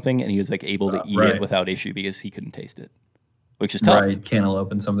cheese or something, and he was like able to eat it without issue because he couldn't taste it, which is tough. Right,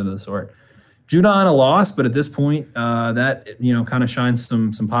 cantaloupe and something of the sort. Judon a loss, but at this point, that kind of shines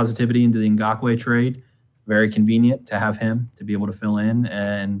some positivity into the Ngakoue trade. Very convenient to have him to be able to fill in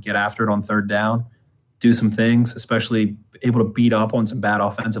and get after it on 3rd down, do some things, especially able to beat up on some bad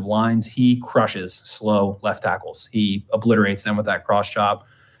offensive lines. He crushes slow left tackles. He obliterates them with that cross chop.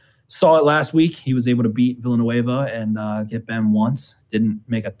 Saw it last week. He was able to beat Villanueva and get Ben once. Didn't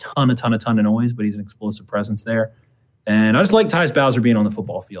make a ton of noise, but he's an explosive presence there. And I just like Tyus Bowser being on the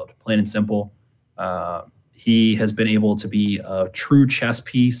football field, plain and simple. He has been able to be a true chess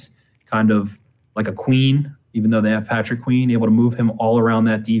piece, kind of like a queen, even though they have Patrick Queen, able to move him all around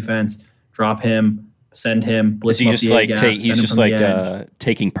that defense, drop him, send him, blitz him up the like gap, he's just like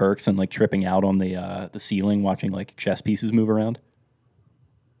taking perks and like tripping out on the ceiling, watching like chess pieces move around.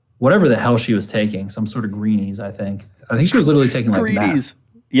 Whatever the hell she was taking, some sort of greenies, I think. I think she was literally taking like meth.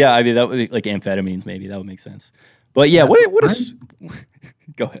 Yeah, I mean that would be like amphetamines, maybe that would make sense. But yeah, what is?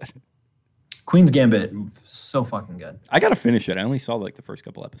 Go ahead. Queen's Gambit, so fucking good. I gotta finish it. I only saw like the first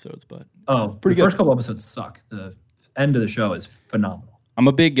couple episodes, but pretty good. First couple episodes suck. The end of the show is phenomenal. I'm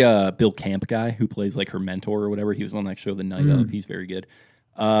a big Bill Camp guy who plays like her mentor or whatever. He was on that show the night of. He's very good.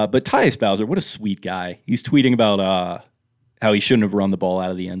 But Tyus Bowser, what a sweet guy. He's tweeting about how he shouldn't have run the ball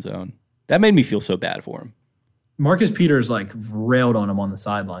out of the end zone. That made me feel so bad for him. Marcus Peters like railed on him on the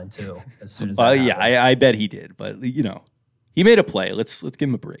sideline too. As soon as I bet he did. But he made a play. Let's give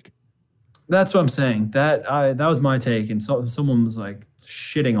him a break. That's what I'm saying. That was my take, and someone was like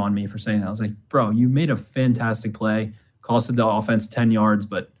shitting on me for saying that. I was like, bro, you made a fantastic play, costed the offense 10 yards,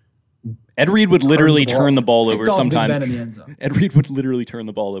 but Ed Reed would literally turn the ball over sometimes. Ed Reed would literally turn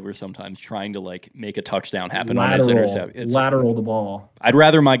the ball over sometimes, trying to like make a touchdown happen on his interception. Lateral the ball. I'd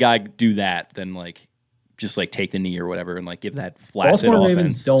rather my guy do that than like just like take the knee or whatever and like give that flaccid Baltimore offense.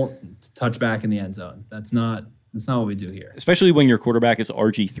 Ravens don't touch back in the end zone. That's not what we do here. Especially when your quarterback is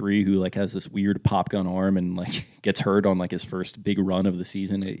RG3, who like has this weird pop gun arm and like gets hurt on like his first big run of the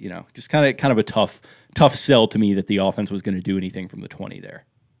season. Just kind of a tough sell to me that the offense was going to do anything from the 20 there.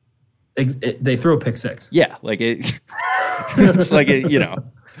 They throw a pick six. Yeah, like it's like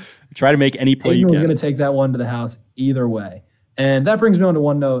try to make any play you can. Aiden's going to take that one to the house either way. And that brings me on to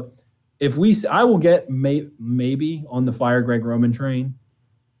one note. I will get maybe on the fire Greg Roman train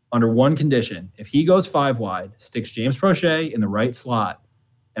under one condition. If he goes 5 wide, sticks James Prochet in the right slot,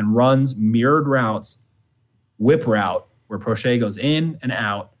 and runs mirrored routes, whip route, where Prochet goes in and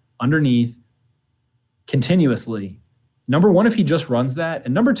out, underneath, continuously, number one, if he just runs that,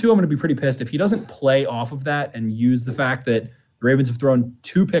 and number two, I'm going to be pretty pissed if he doesn't play off of that and use the fact that the Ravens have thrown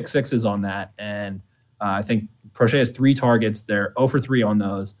 2 pick sixes on that. And I think Proche has 3 targets. They're 0 for 3 on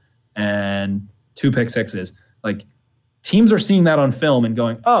those and 2 pick sixes. Like, teams are seeing that on film and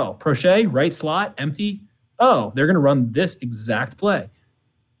going, oh, Proche, right slot, empty. Oh, they're going to run this exact play.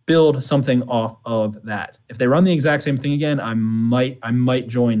 Build something off of that. If they run the exact same thing again, I might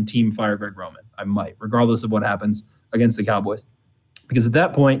join Team Fire Greg Roman. I might, regardless of what happens against the Cowboys. Because at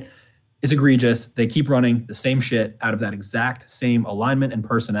that point, it's egregious. They keep running the same shit out of that exact same alignment and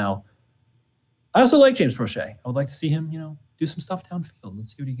personnel. I also like James Proche. I would like to see him, do some stuff downfield.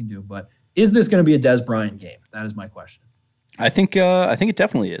 Let's see what he can do. But is this going to be a Dez Bryant game? That is my question. I think it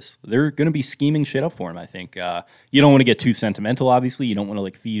definitely is. They're going to be scheming shit up for him. I think you don't want to get too sentimental. Obviously, you don't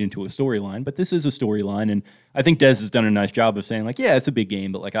want to feed into a storyline, but this is a storyline, and I think Dez has done a nice job of saying yeah, it's a big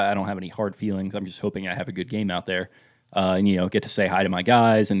game, but I don't have any hard feelings. I'm just hoping I have a good game out there, and get to say hi to my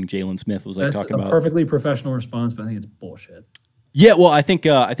guys. And Jalen Smith was talking about. That's a perfectly professional response, but I think it's bullshit. Yeah, well, I think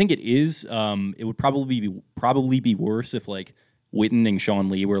it is. It would probably be worse if Witten and Sean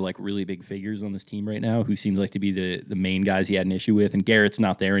Lee were really big figures on this team right now, who seemed to be the main guys he had an issue with, and Garrett's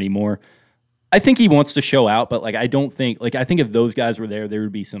not there anymore. I think he wants to show out, but I don't think I think if those guys were there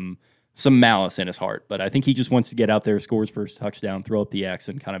would be some malice in his heart. But I think he just wants to get out there, score his first touchdown, throw up the X,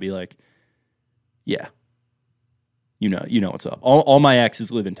 and kind of be like, yeah, you know what's up. All my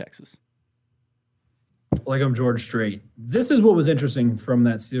exes live in Texas. I'm George Strait. This is what was interesting from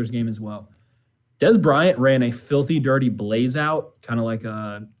that Steelers game as well. Dez Bryant ran a filthy, dirty blaze out, kind of like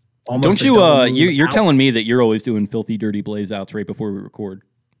a almost. Don't you? You're telling me that you're always doing filthy, dirty blaze outs right before we record.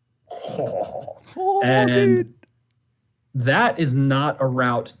 And dude. That is not a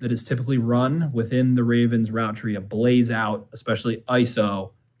route that is typically run within the Ravens route tree. A blaze out, especially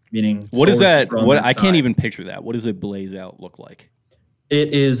ISO, meaning what is that? What I can't even picture that. What does a blaze out look like?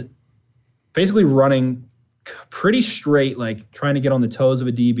 It is basically running pretty straight, trying to get on the toes of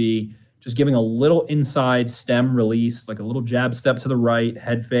a DB. Just giving a little inside stem release, a little jab step to the right,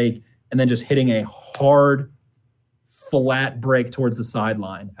 head fake, and then just hitting a hard, flat break towards the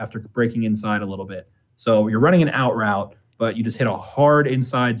sideline after breaking inside a little bit. So you're running an out route, but you just hit a hard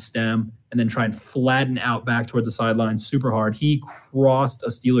inside stem and then try and flatten out back towards the sideline super hard. He crossed a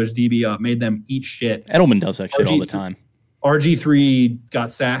Steelers DB up, made them eat shit. Edelman does that shit all the time. RG3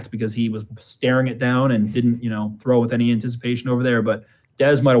 got sacked because he was staring it down and didn't, throw with any anticipation over there, but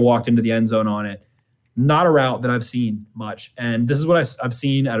Dez might have walked into the end zone on it. Not a route that I've seen much. And this is what I've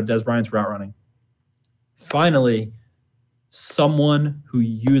seen out of Dez Bryant's route running. Finally, someone who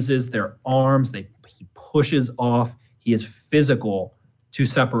uses their arms, he pushes off. He is physical to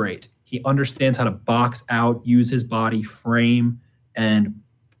separate. He understands how to box out, use his body frame, and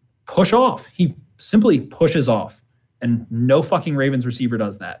push off. He simply pushes off. And no fucking Ravens receiver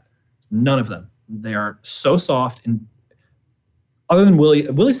does that. None of them. They are so soft and other than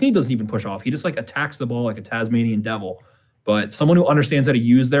Willie Snead doesn't even push off. He just attacks the ball like a Tasmanian devil. But someone who understands how to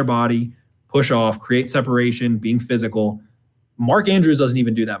use their body, push off, create separation, being physical. Mark Andrews doesn't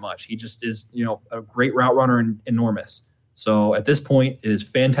even do that much. He just is, a great route runner and enormous. So at this point, it is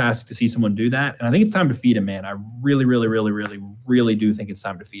fantastic to see someone do that. And I think it's time to feed him, man. I really, really, really, really, really do think it's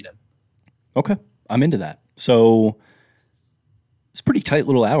time to feed him. Okay. I'm into that. So it's a pretty tight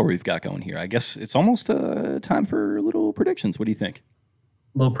little hour we've got going here. I guess it's almost time for little predictions. What do you think?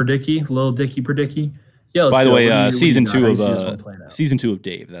 Little Dicky Predicky. Yeah. By the way, season 2 of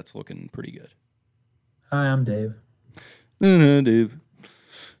Dave. That's looking pretty good. Hi, I'm Dave. Dave.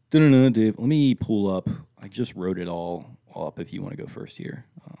 Dave. Let me pull up. I just wrote it all up. If you want to go first here.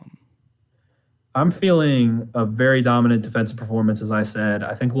 I'm feeling a very dominant defensive performance. As I said,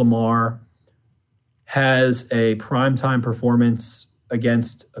 I think Lamar has a primetime performance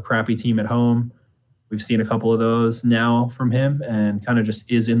against a crappy team at home. We've seen a couple of those now from him and kind of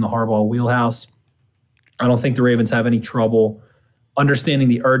just is in the Harbaugh wheelhouse. I don't think the Ravens have any trouble understanding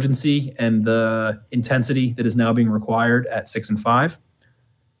the urgency and the intensity that is now being required at 6-5. I'm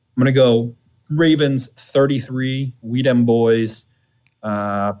going to go Ravens 33, we dem boys.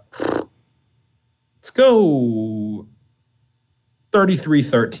 Let's go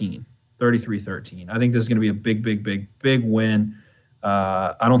 33-13. 33-13. I think this is going to be a big win.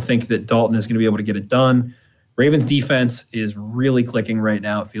 I don't think that Dalton is going to be able to get it done. Ravens defense is really clicking right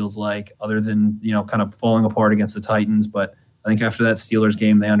now, it feels like, other than, kind of falling apart against the Titans. But I think after that Steelers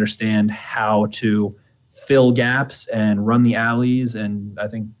game, they understand how to fill gaps and run the alleys. And I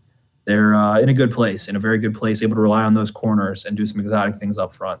think they're in a good place, in a very good place, able to rely on those corners and do some exotic things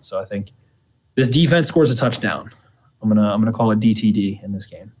up front. So I think this defense scores a touchdown. I'm gonna call it DTD in this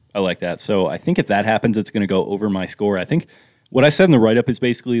game. I like that. So I think if that happens, it's going to go over my score. I think what I said in the write-up is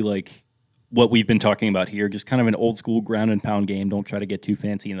basically like what we've been talking about here, just kind of an old school ground and pound game. Don't try to get too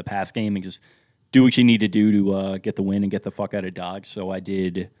fancy in the pass game and just do what you need to do to get the win and get the fuck out of Dodge. So I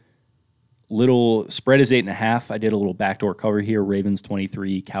did little spread is 8.5. I did a little backdoor cover here. Ravens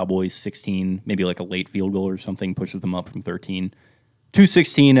 23, Cowboys 16, maybe like a late field goal or something pushes them up from 13 to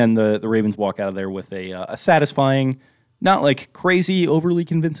 16, and the Ravens walk out of there with a satisfying, not like crazy, overly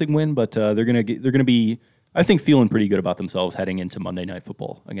convincing win, but they're gonna be, I think, feeling pretty good about themselves heading into Monday Night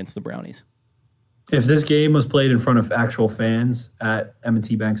Football against the Brownies. If this game was played in front of actual fans at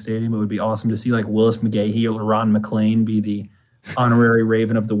M&T Bank Stadium, it would be awesome to see like Willis McGahee or Ron McClain be the honorary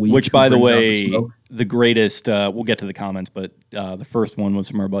Raven of the week. Which, by the way, the greatest, we'll get to the comments, but the first one was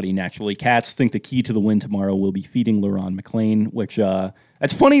from our buddy Naturally Cats. Think the key to the win tomorrow will be feeding LaRon McClain, which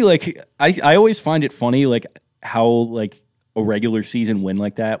that's funny. Like I always find it funny, like how like a regular season win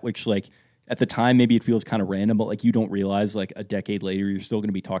like that, which like at the time maybe it feels kind of random, but like you don't realize like a decade later you're still going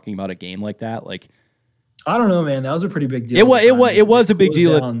to be talking about a game like that. Like I don't know, man. That was a pretty big deal. It was a big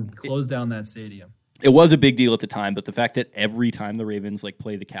deal. Closed down that stadium. It was a big deal at the time, but the fact that every time the Ravens like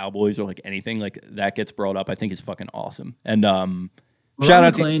play the Cowboys or like anything like that gets brought up, I think is fucking awesome. And shout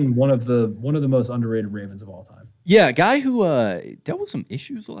out to one of the most underrated Ravens of all time. Yeah, a guy who dealt with some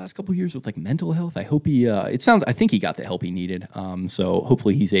issues the last couple of years with like mental health. I hope he. I think he got the help he needed. So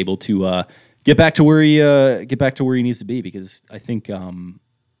hopefully he's able to get back to where he needs to be, because I think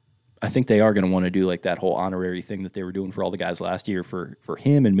they are going to want to do like that whole honorary thing that they were doing for all the guys last year for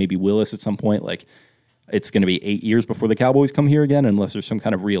him and maybe Willis at some point. Like it's going to be 8 years before the Cowboys come here again, unless there's some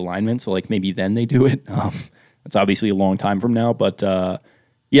kind of realignment. So like maybe then they do it. It's obviously a long time from now, but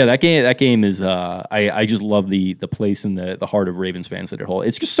yeah, that game is. I just love the place in the heart of Ravens fans that it holds.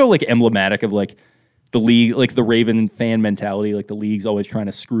 It's just so like emblematic of like the league, like the Raven fan mentality. Like the league's always trying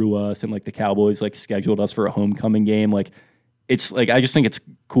to screw us, and like the Cowboys like scheduled us for a homecoming game. Like it's like I just think it's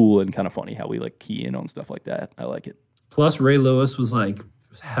cool and kind of funny how we like key in on stuff like that. I like it. Plus, Ray Lewis was like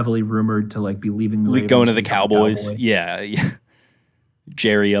heavily rumored to like be leaving the Ravens, going to the Cowboys. Yeah.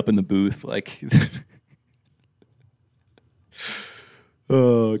 Jerry up in the booth, like.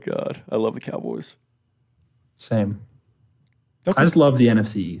 Oh God, I love the Cowboys. Same. Okay. I just love the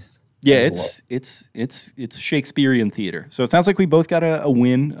NFC East. Yeah, it's Shakespearean theater. So it sounds like we both got a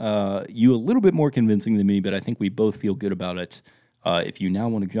win. You a little bit more convincing than me, but I think we both feel good about it. If you now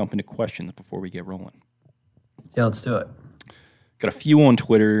want to jump into questions before we get rolling. Yeah, let's do it. Got a few on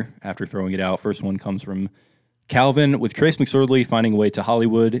Twitter after throwing it out. First one comes from Calvin. With Trace McSorley finding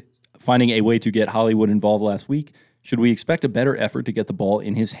a way to get Hollywood involved last week, should we expect a better effort to get the ball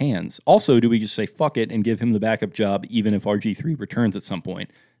in his hands? Also, do we just say fuck it and give him the backup job even if RG3 returns at some point?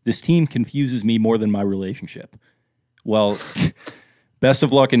 This team confuses me more than my relationship. Well, best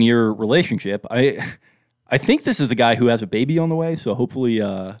of luck in your relationship. I think this is the guy who has a baby on the way, so hopefully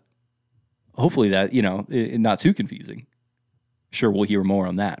that, not too confusing. Sure, we'll hear more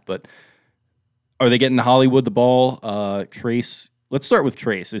on that. But are they getting Hollywood the ball? Trace. Let's start with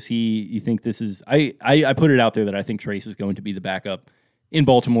Trace. You think this is, I put it out there that I think Trace is going to be the backup in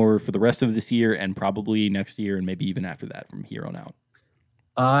Baltimore for the rest of this year and probably next year and maybe even after that from here on out.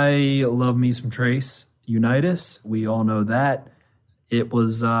 I love me some Trace Unitas. We all know that. It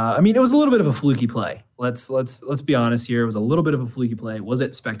was, it was a little bit of a fluky play. Let's be honest here. It was a little bit of a fluky play. Was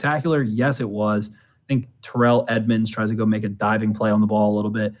it spectacular? Yes, it was. I think Terrell Edmonds tries to go make a diving play on the ball a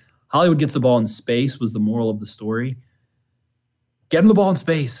little bit. Hollywood gets the ball in space was the moral of the story. Get him the ball in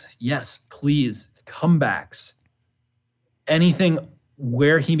space. Yes, please. Comebacks. Anything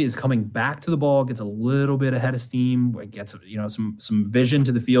where he is coming back to the ball, gets a little bit ahead of steam, gets some vision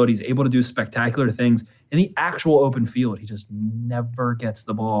to the field. He's able to do spectacular things in the actual open field. He just never gets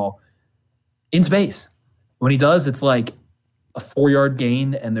the ball in space. When he does, it's like a 4-yard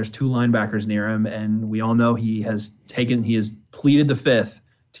gain and there's 2 linebackers near him. And we all know he has pleaded the fifth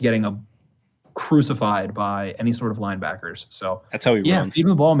to getting crucified by any sort of linebackers. So that's how he runs. Feed him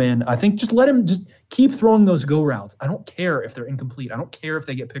the ball, man. I think just let him just keep throwing those go routes. I don't care if they're incomplete. I don't care if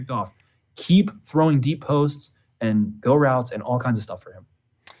they get picked off. Keep throwing deep posts and go routes and all kinds of stuff for him.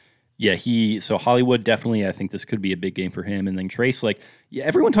 Yeah, so Hollywood definitely, I think this could be a big game for him. And then Trace,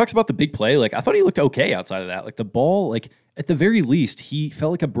 everyone talks about the big play. Like, I thought he looked okay outside of that. Like, the ball, at the very least, he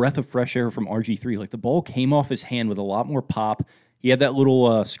felt like a breath of fresh air from RG3. Like, the ball came off his hand with a lot more pop. He had that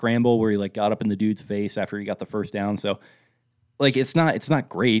little scramble where he got up in the dude's face after he got the first down. So it's not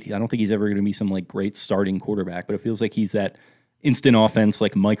great. I don't think he's ever going to be some great starting quarterback, but it feels like he's that instant offense,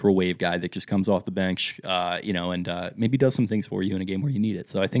 like microwave guy that just comes off the bench, and maybe does some things for you in a game where you need it.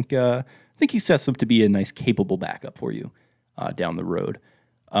 So I think he sets up to be a nice, capable backup for you down the road.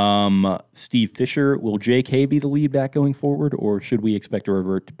 Steve Fisher, will J.K. be the lead back going forward, or should we expect to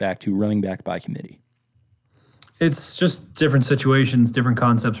revert back to running back by committee? It's just different situations, different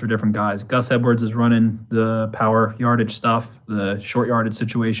concepts for different guys. Gus Edwards is running the power yardage stuff, the short yardage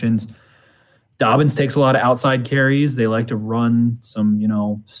situations. Dobbins takes a lot of outside carries. They like to run some,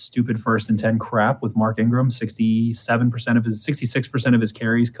 stupid 1st and 10 crap with Mark Ingram. 66% of his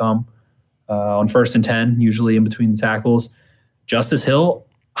carries come on 1st and 10, usually in between the tackles. Justice Hill,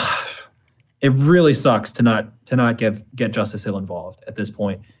 it really sucks to not get Justice Hill involved at this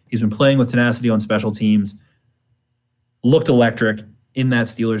point. He's been playing with tenacity on special teams. Looked electric in that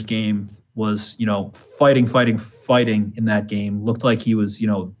Steelers game, was, fighting in that game. Looked like he was,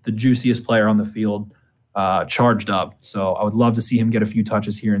 the juiciest player on the field, charged up. So I would love to see him get a few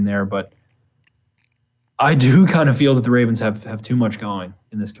touches here and there, but I do kind of feel that the Ravens have too much going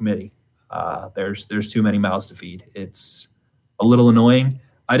in this committee. There's too many mouths to feed. It's a little annoying.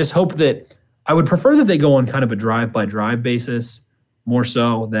 I just hope that I would prefer that they go on kind of a drive-by-drive basis more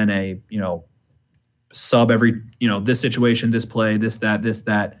so than a, sub every, this situation, this play, this,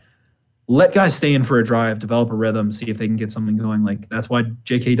 that. Let guys stay in for a drive, develop a rhythm, see if they can get something going. Like, that's why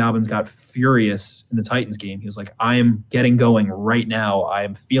J.K. Dobbins got furious in the Titans game. He was like, I am getting going right now. I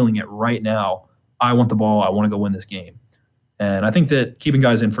am feeling it right now. I want the ball. I want to go win this game. And I think that keeping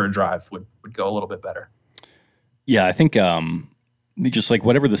guys in for a drive would go a little bit better. Yeah, I think just like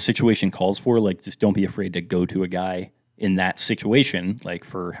whatever the situation calls for, like, just don't be afraid to go to a guy in that situation, like,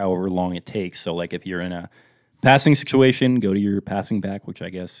 for however long it takes. So, like, if you're in a passing situation, go to your passing back, which I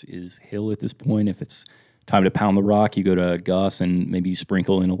guess is Hill at this point. If it's time to pound the rock, you go to Gus, and maybe you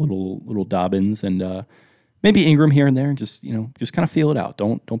sprinkle in a little Dobbins and maybe Ingram here and there, and just kind of feel it out.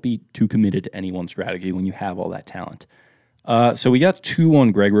 Don't be too committed to any one strategy when you have all that talent. So we got 2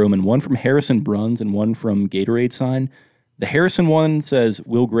 on Greg Roman, one from Harrison Bruns and one from Gatorade Sign. The Harrison one says,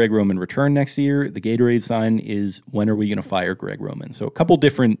 will Greg Roman return next year? The Gatorade Sign is, when are we going to fire Greg Roman? So a couple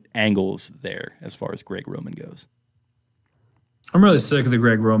different angles there as far as Greg Roman goes. I'm really sick of the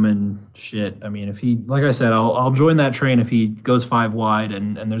Greg Roman shit. I mean, if he, like I said, I'll join that train if he goes 5 wide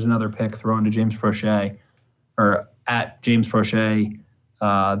and there's another pick thrown to James Prochet or at James Prochet.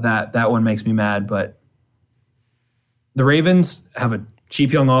 That one makes me mad. But the Ravens have a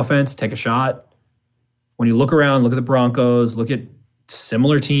cheap young offense. Take a shot. When you look around, look at the Broncos, look at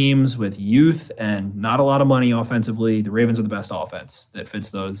similar teams with youth and not a lot of money offensively, the Ravens are the best offense that fits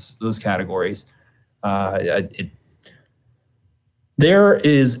those categories. There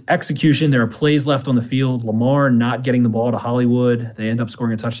is execution. There are plays left on the field. Lamar not getting the ball to Hollywood. They end up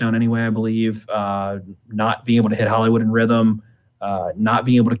scoring a touchdown anyway, I believe. Not being able to hit Hollywood in rhythm. Not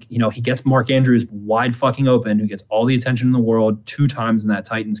being able to, he gets Mark Andrews wide fucking open, who gets all the attention in the world 2 times in that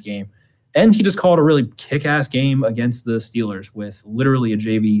Titans game. And he just called a really kick-ass game against the Steelers with literally a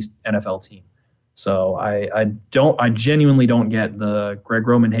JV NFL team. So I genuinely don't get the Greg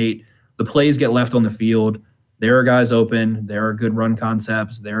Roman hate. The plays get left on the field. There are guys open. There are good run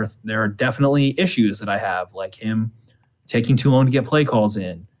concepts. There are definitely issues that I have, like him taking too long to get play calls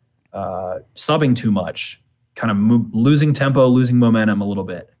in, subbing too much, kind of losing tempo, losing momentum a little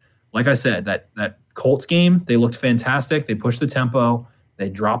bit. Like I said, that Colts game, they looked fantastic. They pushed the tempo. They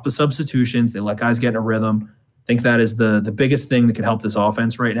drop the substitutions. They let guys get in a rhythm. I think that is the biggest thing that could help this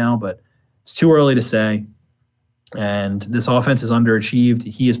offense right now, but it's too early to say. And this offense is underachieved.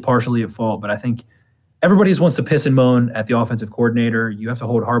 He is partially at fault, but I think everybody just wants to piss and moan at the offensive coordinator. You have to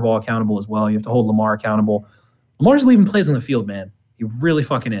hold Harbaugh accountable as well. You have to hold Lamar accountable. Lamar's leaving plays on the field, man. He really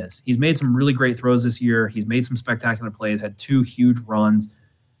fucking is. He's made some really great throws this year. He's made some spectacular plays, had 2 huge runs.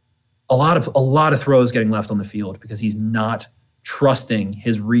 A lot of throws getting left on the field because he's not trusting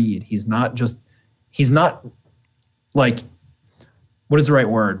his read. He's not like, what is the right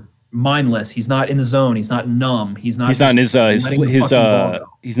word? Mindless. He's not in the zone. He's not numb. He's not in his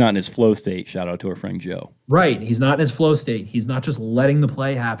flow state. Shout out to our friend Joe. Right. He's not in his flow state. He's not just letting the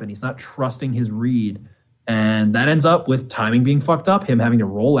play happen. He's not trusting his read. And that ends up with timing being fucked up, him having to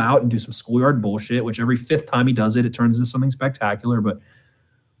roll out and do some schoolyard bullshit, which every 5th time he does it, it turns into something spectacular. But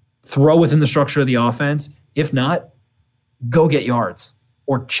throw within the structure of the offense. If not, go get yards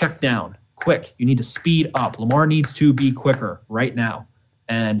or check down quick. You need to speed up. Lamar needs to be quicker right now.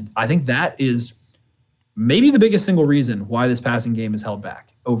 And I think that is maybe the biggest single reason why this passing game is held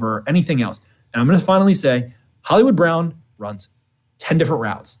back over anything else. And I'm going to finally say Hollywood Brown runs 10 different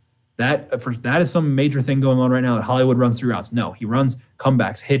routes. That is some major thing going on right now that Hollywood runs through routes. No, he runs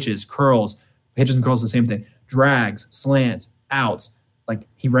comebacks, hitches, curls. Hitches and curls are the same thing. Drags, slants, outs. Like,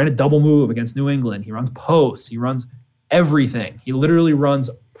 he ran a double move against New England. He runs posts. He runs everything. He literally runs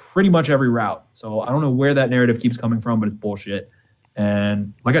pretty much every route. So I don't know where that narrative keeps coming from, but it's bullshit.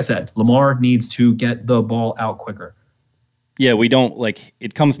 And like I said, Lamar needs to get the ball out quicker. Yeah, we don't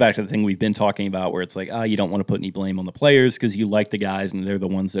it comes back to the thing we've been talking about where it's like, you don't want to put any blame on the players because you like the guys and they're the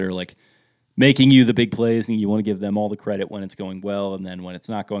ones that are like making you the big plays and you want to give them all the credit when it's going well. And then when it's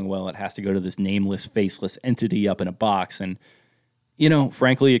not going well, it has to go to this nameless, faceless entity up in a box. And,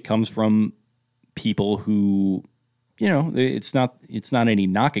 frankly, it comes from people who, it's not any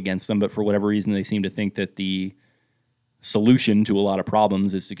knock against them, but for whatever reason, they seem to think that the solution to a lot of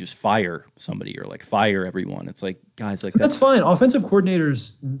problems is to just fire somebody or fire everyone. It's like, guys, that's fine. Offensive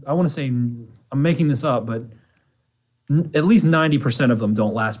coordinators, I want to say, I'm making this up, but at least 90% of them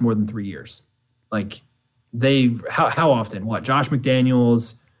don't last more than 3 years. How often? What? Josh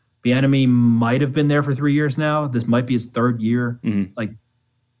McDaniels, Bieniemy might have been there for 3 years now. This might be his third year. Mm-hmm.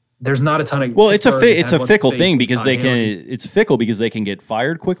 There's not a ton of. Well, it's a fickle thing because it's fickle because they can get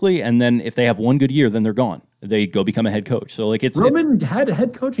fired quickly, and then if they have one good year, then they're gone. They go become a head coach. So Roman had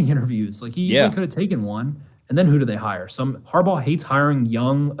head coaching interviews. He easily could have taken one, and then who do they hire? Harbaugh hates hiring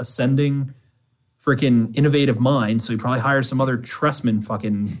young, ascending, freaking innovative minds. So he probably hires some other Tressman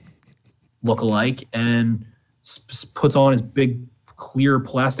fucking lookalike and puts on his big clear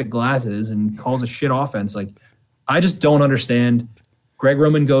plastic glasses and calls a shit offense. I just don't understand. Greg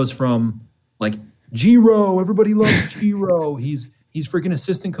Roman goes from Giro, everybody loves Giro. He's freaking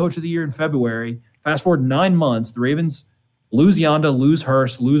assistant coach of the year in February. Fast forward 9 months, the Ravens lose Yanda, lose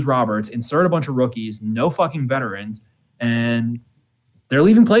Hurst, lose Roberts, insert a bunch of rookies, no fucking veterans, and they're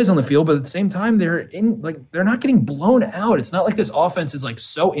leaving plays on the field, but at the same time, they're not getting blown out. It's not like this offense is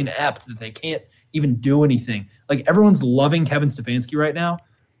so inept that they can't even do anything. Everyone's loving Kevin Stefanski right now.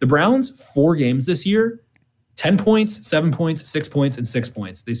 The Browns, 4 games this year, 10 points, 7 points, 6 points, and 6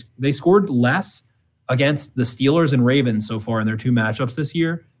 points. They scored less against the Steelers and Ravens so far in their 2 matchups this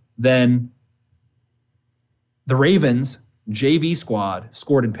year than the Ravens JV squad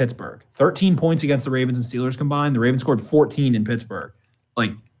scored in Pittsburgh. 13 points against the Ravens and Steelers combined. The Ravens scored 14 in Pittsburgh.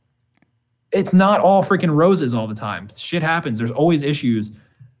 It's not all freaking roses all the time. Shit happens. There's always issues.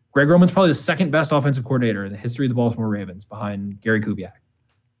 Greg Roman's probably the second best offensive coordinator in the history of the Baltimore Ravens behind Gary Kubiak.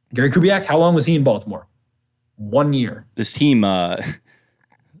 Gary Kubiak, how long was he in Baltimore? 1 year. This team,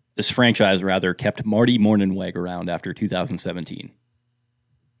 this franchise rather, kept Marty Mornhinweg around after 2017.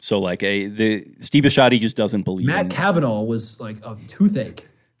 So the Steve Bisciotti just doesn't believe. Matt Cavanaugh was a toothache.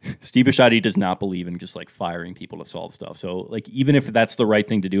 Steve Bisciotti does not believe in just firing people to solve stuff. So even if that's the right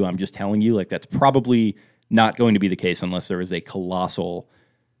thing to do, I'm just telling you that's probably not going to be the case unless there is a colossal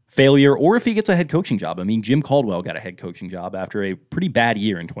failure or if he gets a head coaching job. I mean, Jim Caldwell got a head coaching job after a pretty bad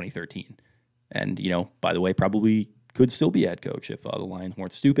year in 2013. And, by the way, probably could still be a head coach if the Lions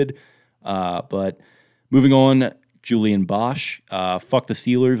weren't stupid. But moving on, Julian Bosch, fuck the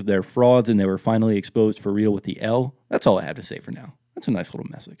Steelers. They're frauds, and they were finally exposed for real with the L. That's all I have to say for now. That's a nice little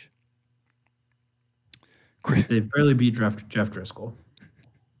message. They barely beat Jeff Driscoll.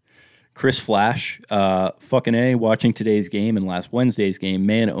 Chris Flash, fucking A, watching today's game and last Wednesday's game.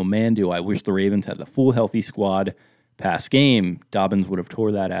 Man, oh man, do I wish the Ravens had the full healthy squad. Past game, Dobbins would have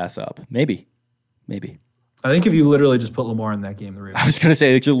tore that ass up. Maybe. I think if you literally just put Lamar in that game, the Ravens. I was going to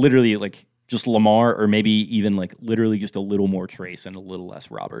say, literally, just Lamar, or maybe even literally just a little more Trace and a little less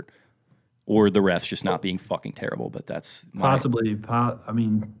Robert, or the refs just not being fucking terrible. But that's possibly. I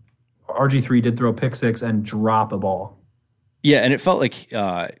mean, RG3 did throw a pick six and drop a ball. Yeah, and it felt like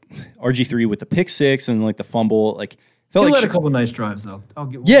RG3 with the pick six and the fumble, He led a couple of nice drives though.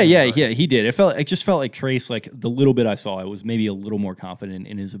 Yeah, he did. It just felt like Trace, the little bit I saw, I was maybe a little more confident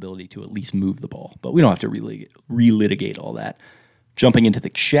in his ability to at least move the ball. But we don't have to relitigate all that. Jumping into the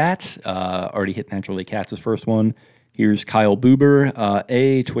chat, already hit Naturally Cats' first one. Here's Kyle Boober,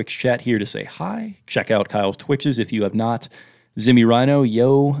 a Twitch chat here to say hi. Check out Kyle's Twitches if you have not. Zimmy Rhino,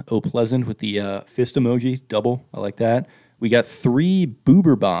 yo, oh pleasant with the fist emoji, double. I like that. We got 3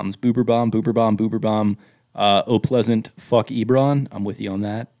 Boober bombs. Boober bomb, Boober bomb, Boober bomb. Oh pleasant, fuck Ebron. I'm with you on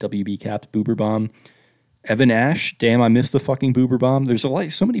that. WB Cats, Boober bomb. Evan Ash, damn, I missed the fucking Boober bomb. There's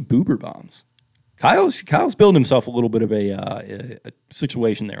so many Boober bombs. Kyle's building himself a little bit of a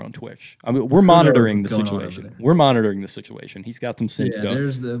situation there on Twitch. I mean, we're monitoring the situation. We're monitoring the situation. He's got some sins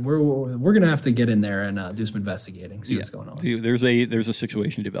going. We're gonna have to get in there and do some investigating, see what's going on. There's a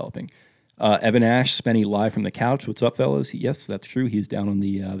situation developing. Evan Ash, Spenny live from the couch. What's up, fellas? Yes, that's true. He's down on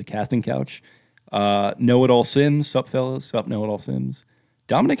the casting couch. Know-it-all Sims. Sup, fellas? Sup, Know-it-all Sims.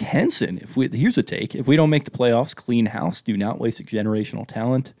 Dominic Henson. Here's a take. If we don't make the playoffs, clean house. Do not waste a generational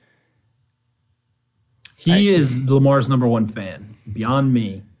talent. He is Lamar's number one fan, beyond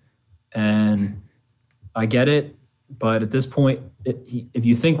me. And I get it, but at this point, if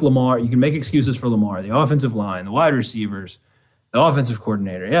you think Lamar, you can make excuses for Lamar, the offensive line, the wide receivers, the offensive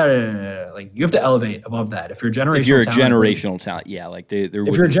coordinator. Yeah. Like, you have to elevate above that. If you're a generational talent, yeah. Like if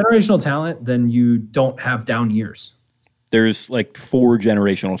you're a generational talent, then you don't have down years. There's like 4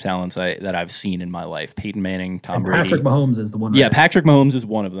 generational talents that I've seen in my life. Peyton Manning, Tom Brady. Patrick Mahomes is the one. Yeah, Patrick Mahomes is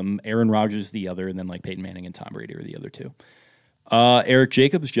one of them. Aaron Rodgers is the other, and then like Peyton Manning and Tom Brady are the other 2. Eric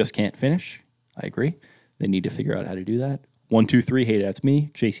Jacobs just can't finish. I agree. They need to figure out how to do that. 1, 2, 3. Hey, that's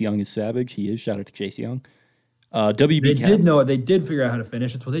me. Chase Young is savage. He is. Shout out to Chase Young. WB. They did know it. They did figure out how to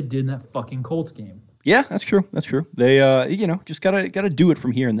finish. That's what they did in that fucking Colts game. Yeah, that's true. That's true. They, just gotta do it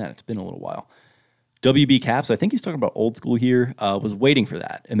from here and then. It's been a little while. WB Caps. I think he's talking about old school here. Was waiting for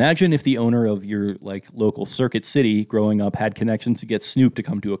that. Imagine if the owner of your like local Circuit City growing up had connections to get Snoop to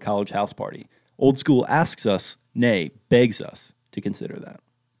come to a college house party. Old school asks us, nay, begs us to consider that.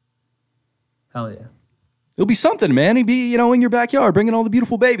 Hell yeah. It'll be something, man. He'd be, in your backyard bringing all the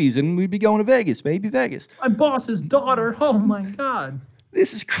beautiful babies, and we'd be going to Vegas, baby, Vegas. My boss's daughter. Oh, my God.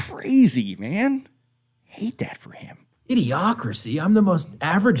 This is crazy, man. Hate that for him. Idiocracy? I'm the most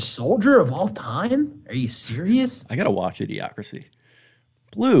average soldier of all time? Are you serious? I got to watch Idiocracy.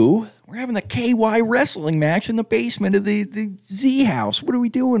 Blue, we're having the KY wrestling match in the basement of the Z house. What are we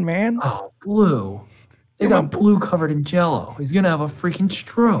doing, man? Oh, Blue. They got Blue covered in Jell-O. He's going to have a freaking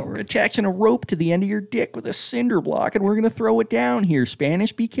stroke. We're attaching a rope to the end of your dick with a cinder block, and we're going to throw it down here.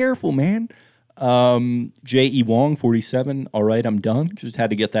 Spanish, be careful, man. J.E. Wong, 47. All right, I'm done. Just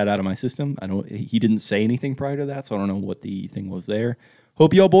had to get that out of my system. He didn't say anything prior to that, so I don't know what the thing was there.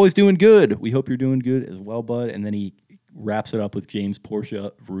 Hope y'all boys doing good. We hope you're doing good as well, bud. And then he wraps it up with James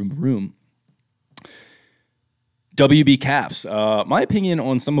Porsche, vroom, vroom. WB Caps, my opinion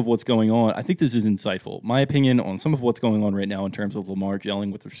on some of what's going on, I think this is insightful. My opinion on some of what's going on right now in terms of Lamar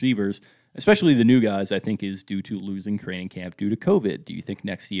gelling with receivers, especially the new guys, I think is due to losing training camp due to COVID. Do you think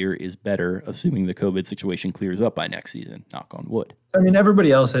next year is better, assuming the COVID situation clears up by next season? Knock on wood. I mean,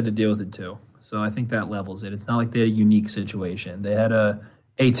 everybody else had to deal with it too. So I think that levels it. It's not like they had a unique situation. They had a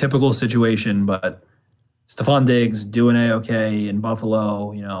atypical situation, but Stephon Diggs doing A-okay in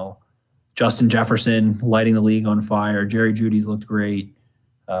Buffalo, Justin Jefferson lighting the league on fire. Jerry Jeudy's looked great.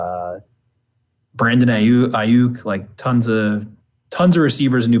 Brandon Ayuk, like tons of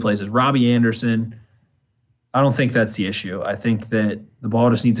receivers in new places. Robbie Anderson. I don't think that's the issue. I think that the ball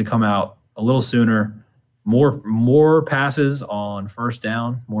just needs to come out a little sooner. More passes on first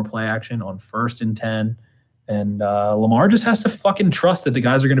down, more play action on 1st and 10. And Lamar just has to fucking trust that the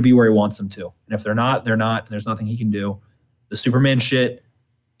guys are going to be where he wants them to. And if they're not, they're not. There's nothing he can do. The Superman shit,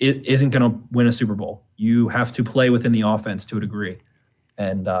 it isn't going to win a Super Bowl. You have to play within the offense to a degree.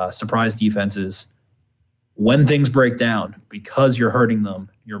 And surprise defenses, when things break down, because you're hurting them,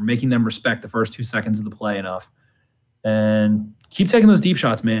 you're making them respect the first 2 seconds of the play enough. And keep taking those deep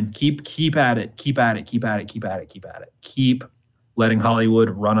shots, man. Keep at it. Keep at it. Keep at it. Keep at it. Keep at it. Keep letting Hollywood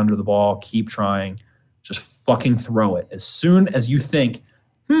run under the ball. Keep trying. Just fucking throw it. As soon as you think,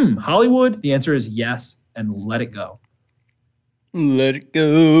 Hollywood, the answer is yes, and let it go. Let it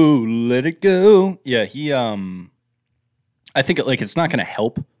go. Let it go. Yeah, I think it's not going to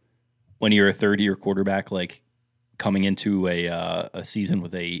help when you're a third-year quarterback, like coming into a season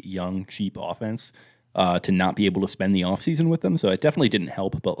with a young, cheap offense, to not be able to spend the offseason with them. So it definitely didn't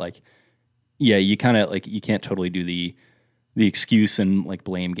help. But you kind of you can't totally do the excuse and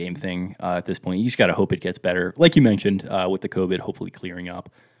blame game thing at this point. You just got to hope it gets better. Like you mentioned, with the COVID, hopefully clearing up.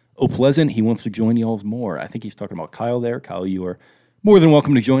 Pleasant, he wants to join y'all's more. I think he's talking about Kyle there. Kyle, you are more than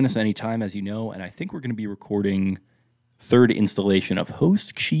welcome to join us anytime, as you know. And I think we're going to be recording third installation of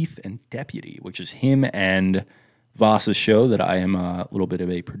Host, Chief, and Deputy, which is him and Voss's show that I am a little bit of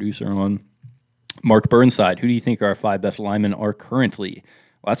a producer on. Mark Burnside, who do you think our 5 best linemen are currently?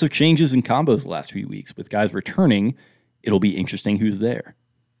 Lots of changes and combos the last few weeks. With guys returning, it'll be interesting who's there.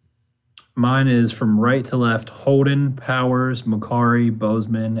 Mine is from right to left: Holden, Powers, Macari,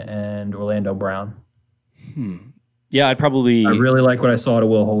 Bozeman, and Orlando Brown. Yeah, I really like what I saw to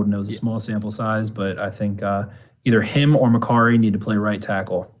Will Holden. It was a small sample size, but I think either him or Macari need to play right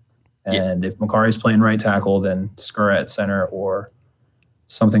tackle. And if Macari's playing right tackle, then Skura at center or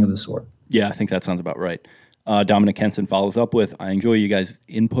something of the sort. Yeah, I think that sounds about right. Dominic Henson follows up with, I enjoy you guys'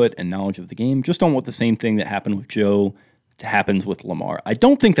 input and knowledge of the game. Just don't want the same thing that happened with Joe happens with Lamar. I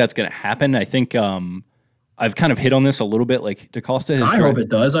don't think that's going to happen. I think I've kind of hit on this a little bit. DaCosta has hope it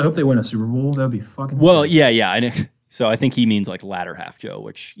does. I hope they win a Super Bowl. That would be fucking well, sick. Yeah. So I think he means latter half Joe,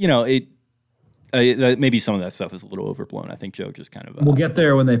 which, maybe some of that stuff is a little overblown. I think Joe just kind of. We'll get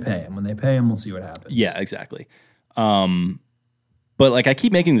there when they pay him. When they pay him, we'll see what happens. Yeah, exactly. But like I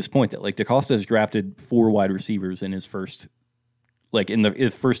keep making this point that like DaCosta has drafted 4 wide receivers in his first, like in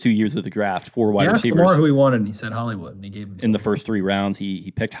his first 2 years of the draft, 4 wide receivers. He asked Lamar who he wanted, and he said Hollywood, and he gave him in the first 3 rounds.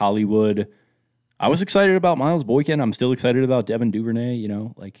 He picked Hollywood. I was excited about Miles Boykin. I'm still excited about Devin Duvernay. You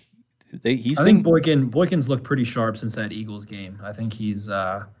know, like I think Boykin's looked pretty sharp since that Eagles game. I think he's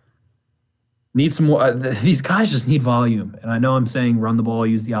needs some more. These guys just need volume, and I know I'm saying run the ball,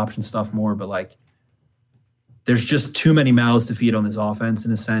 use the option stuff more, but like. There's just too many mouths to feed on this offense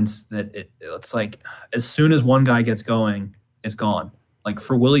in a sense that it's like as soon as one guy gets going, it's gone. Like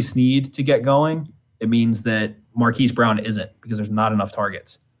for Willie Snead to get going, it means that Marquise Brown isn't because there's not enough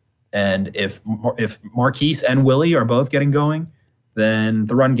targets. And if Marquise and Willie are both getting going, then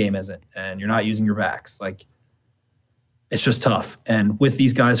the run game isn't, and you're not using your backs. Like it's just tough. And with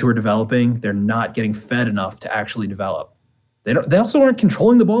these guys who are developing, they're not getting fed enough to actually develop. They also aren't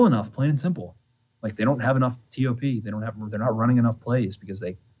controlling the ball enough, plain and simple. Like they don't have enough TOP. They're not running enough plays because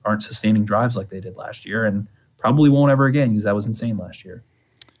they aren't sustaining drives like they did last year, and probably won't ever again because that was insane last year.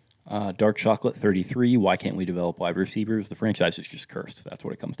 Dark Chocolate 33. Why can't we develop wide receivers? The franchise is just cursed. That's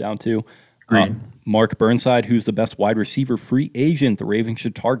what it comes down to. Mark Burnside, who's the best wide receiver free agent the Ravens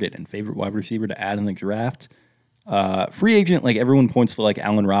should target and favorite wide receiver to add in the draft. Free agent, like everyone points to like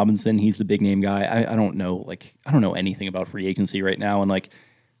Allen Robinson. He's the big name guy. I don't know. Like I don't know anything about free agency right now, and like.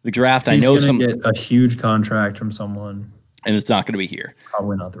 The draft, I know some get a huge contract from someone, and it's not going to be here.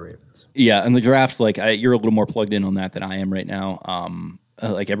 Probably not the Ravens. Yeah, and the draft, like you're a little more plugged in on that than I am right now.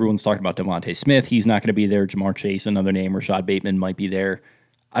 Like everyone's talking about Devontae Smith, he's not going to be there. Jamar Chase, another name. Rashad Bateman might be there.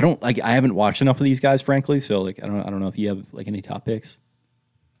 I haven't watched enough of these guys, frankly. So like, I don't know if you have like any top picks.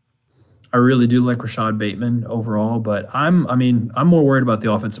 I really do like Rashad Bateman overall, but I'm more worried about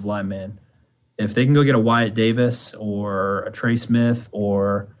the offensive line, man. If they can go get a Wyatt Davis or a Trey Smith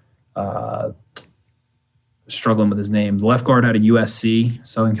or struggling with his name, the left guard out of USC,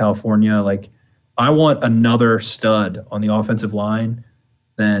 Southern California, like I want another stud on the offensive line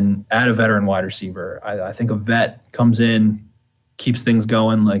than add a veteran wide receiver. I think a vet comes in, keeps things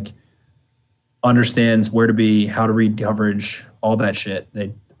going, like understands where to be, how to read coverage, all that shit.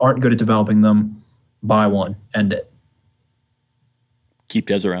 They aren't good at developing them. Buy one, end it. Keep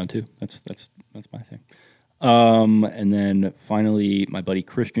Dez around too. That's my thing. And then finally, my buddy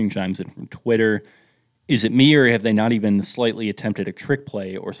Christian chimes in from Twitter. Is it me or have they not even slightly attempted a trick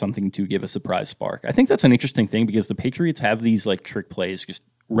play or something to give a surprise spark? I think that's an interesting thing because the Patriots have these like trick plays just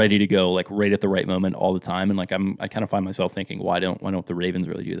ready to go, like right at the right moment all the time. And like I kind of find myself thinking, why don't the Ravens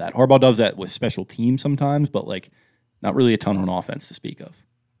really do that? Harbaugh does that with special teams sometimes, but like not really a ton on offense to speak of.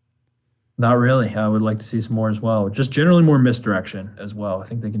 Not really. I would like to see some more as well. Just generally more misdirection as well. I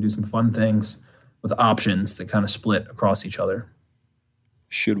think they can do some fun things with options that kind of split across each other.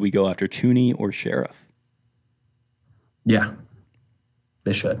 Should we go after Tooney or Sheriff? Yeah,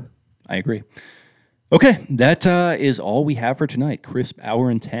 they should. I agree. Okay, that is all we have for tonight. Crisp hour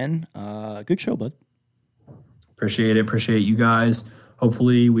and 10. Good show, bud. Appreciate it. Appreciate you guys.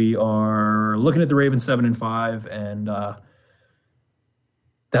 Hopefully we are looking at the Ravens 7-5, and that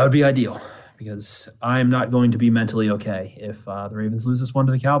would be ideal because I'm not going to be mentally okay if the Ravens lose this one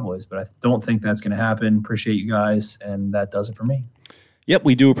to the Cowboys, but I don't think that's going to happen. Appreciate you guys, and that does it for me. Yep,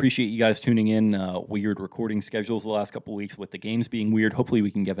 we do appreciate you guys tuning in. Weird recording schedules the last couple of weeks with the games being weird. Hopefully we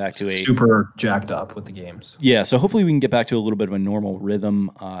can get back to a... Super jacked up with the games. Yeah, so hopefully we can get back to a little bit of a normal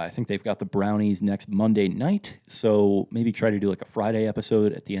rhythm. I think they've got the Brownies next Monday night, so maybe try to do like a Friday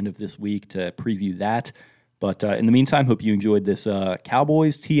episode at the end of this week to preview that. But in the meantime, hope you enjoyed this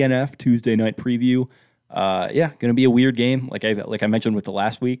Cowboys TNF Tuesday night preview. Yeah, going to be a weird game. Like I mentioned with the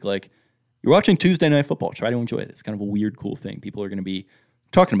last week, like you're watching Tuesday Night Football. Try to enjoy it. It's kind of a weird, cool thing. People are going to be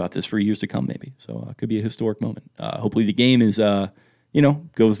talking about this for years to come, maybe. So it could be a historic moment. Hopefully the game is,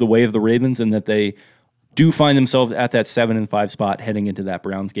 goes the way of the Ravens and that they do find themselves at that 7-5 spot heading into that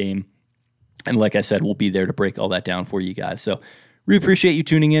Browns game. And like I said, we'll be there to break all that down for you guys. So really appreciate you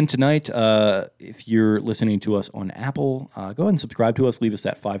tuning in tonight. If you're listening to us on Apple, go ahead and subscribe to us. Leave us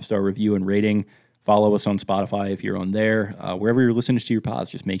that 5-star review and rating. Follow us on Spotify if you're on there. Wherever you're listening to your pods,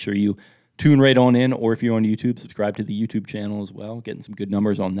 just make sure you tune right on in. Or if you're on YouTube, subscribe to the YouTube channel as well. Getting some good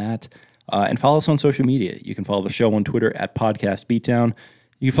numbers on that. And follow us on social media. You can follow the show on Twitter at Podcast Beatdown.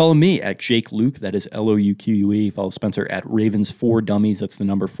 You can follow me at Jake Luke. That is Louque. Follow Spencer at Ravens4Dummies. That's the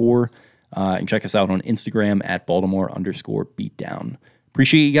number 4. And check us out on Instagram at Baltimore_Beatdown.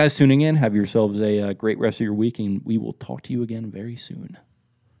 Appreciate you guys tuning in. Have yourselves a great rest of your week, and we will talk to you again very soon.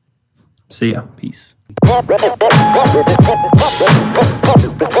 See ya. Peace.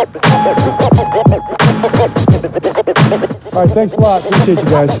 All right, thanks a lot. Appreciate you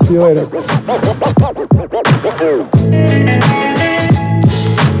guys. See you later.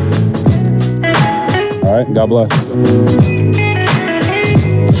 All right, God bless.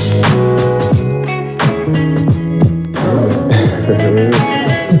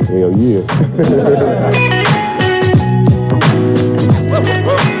 Hell yeah.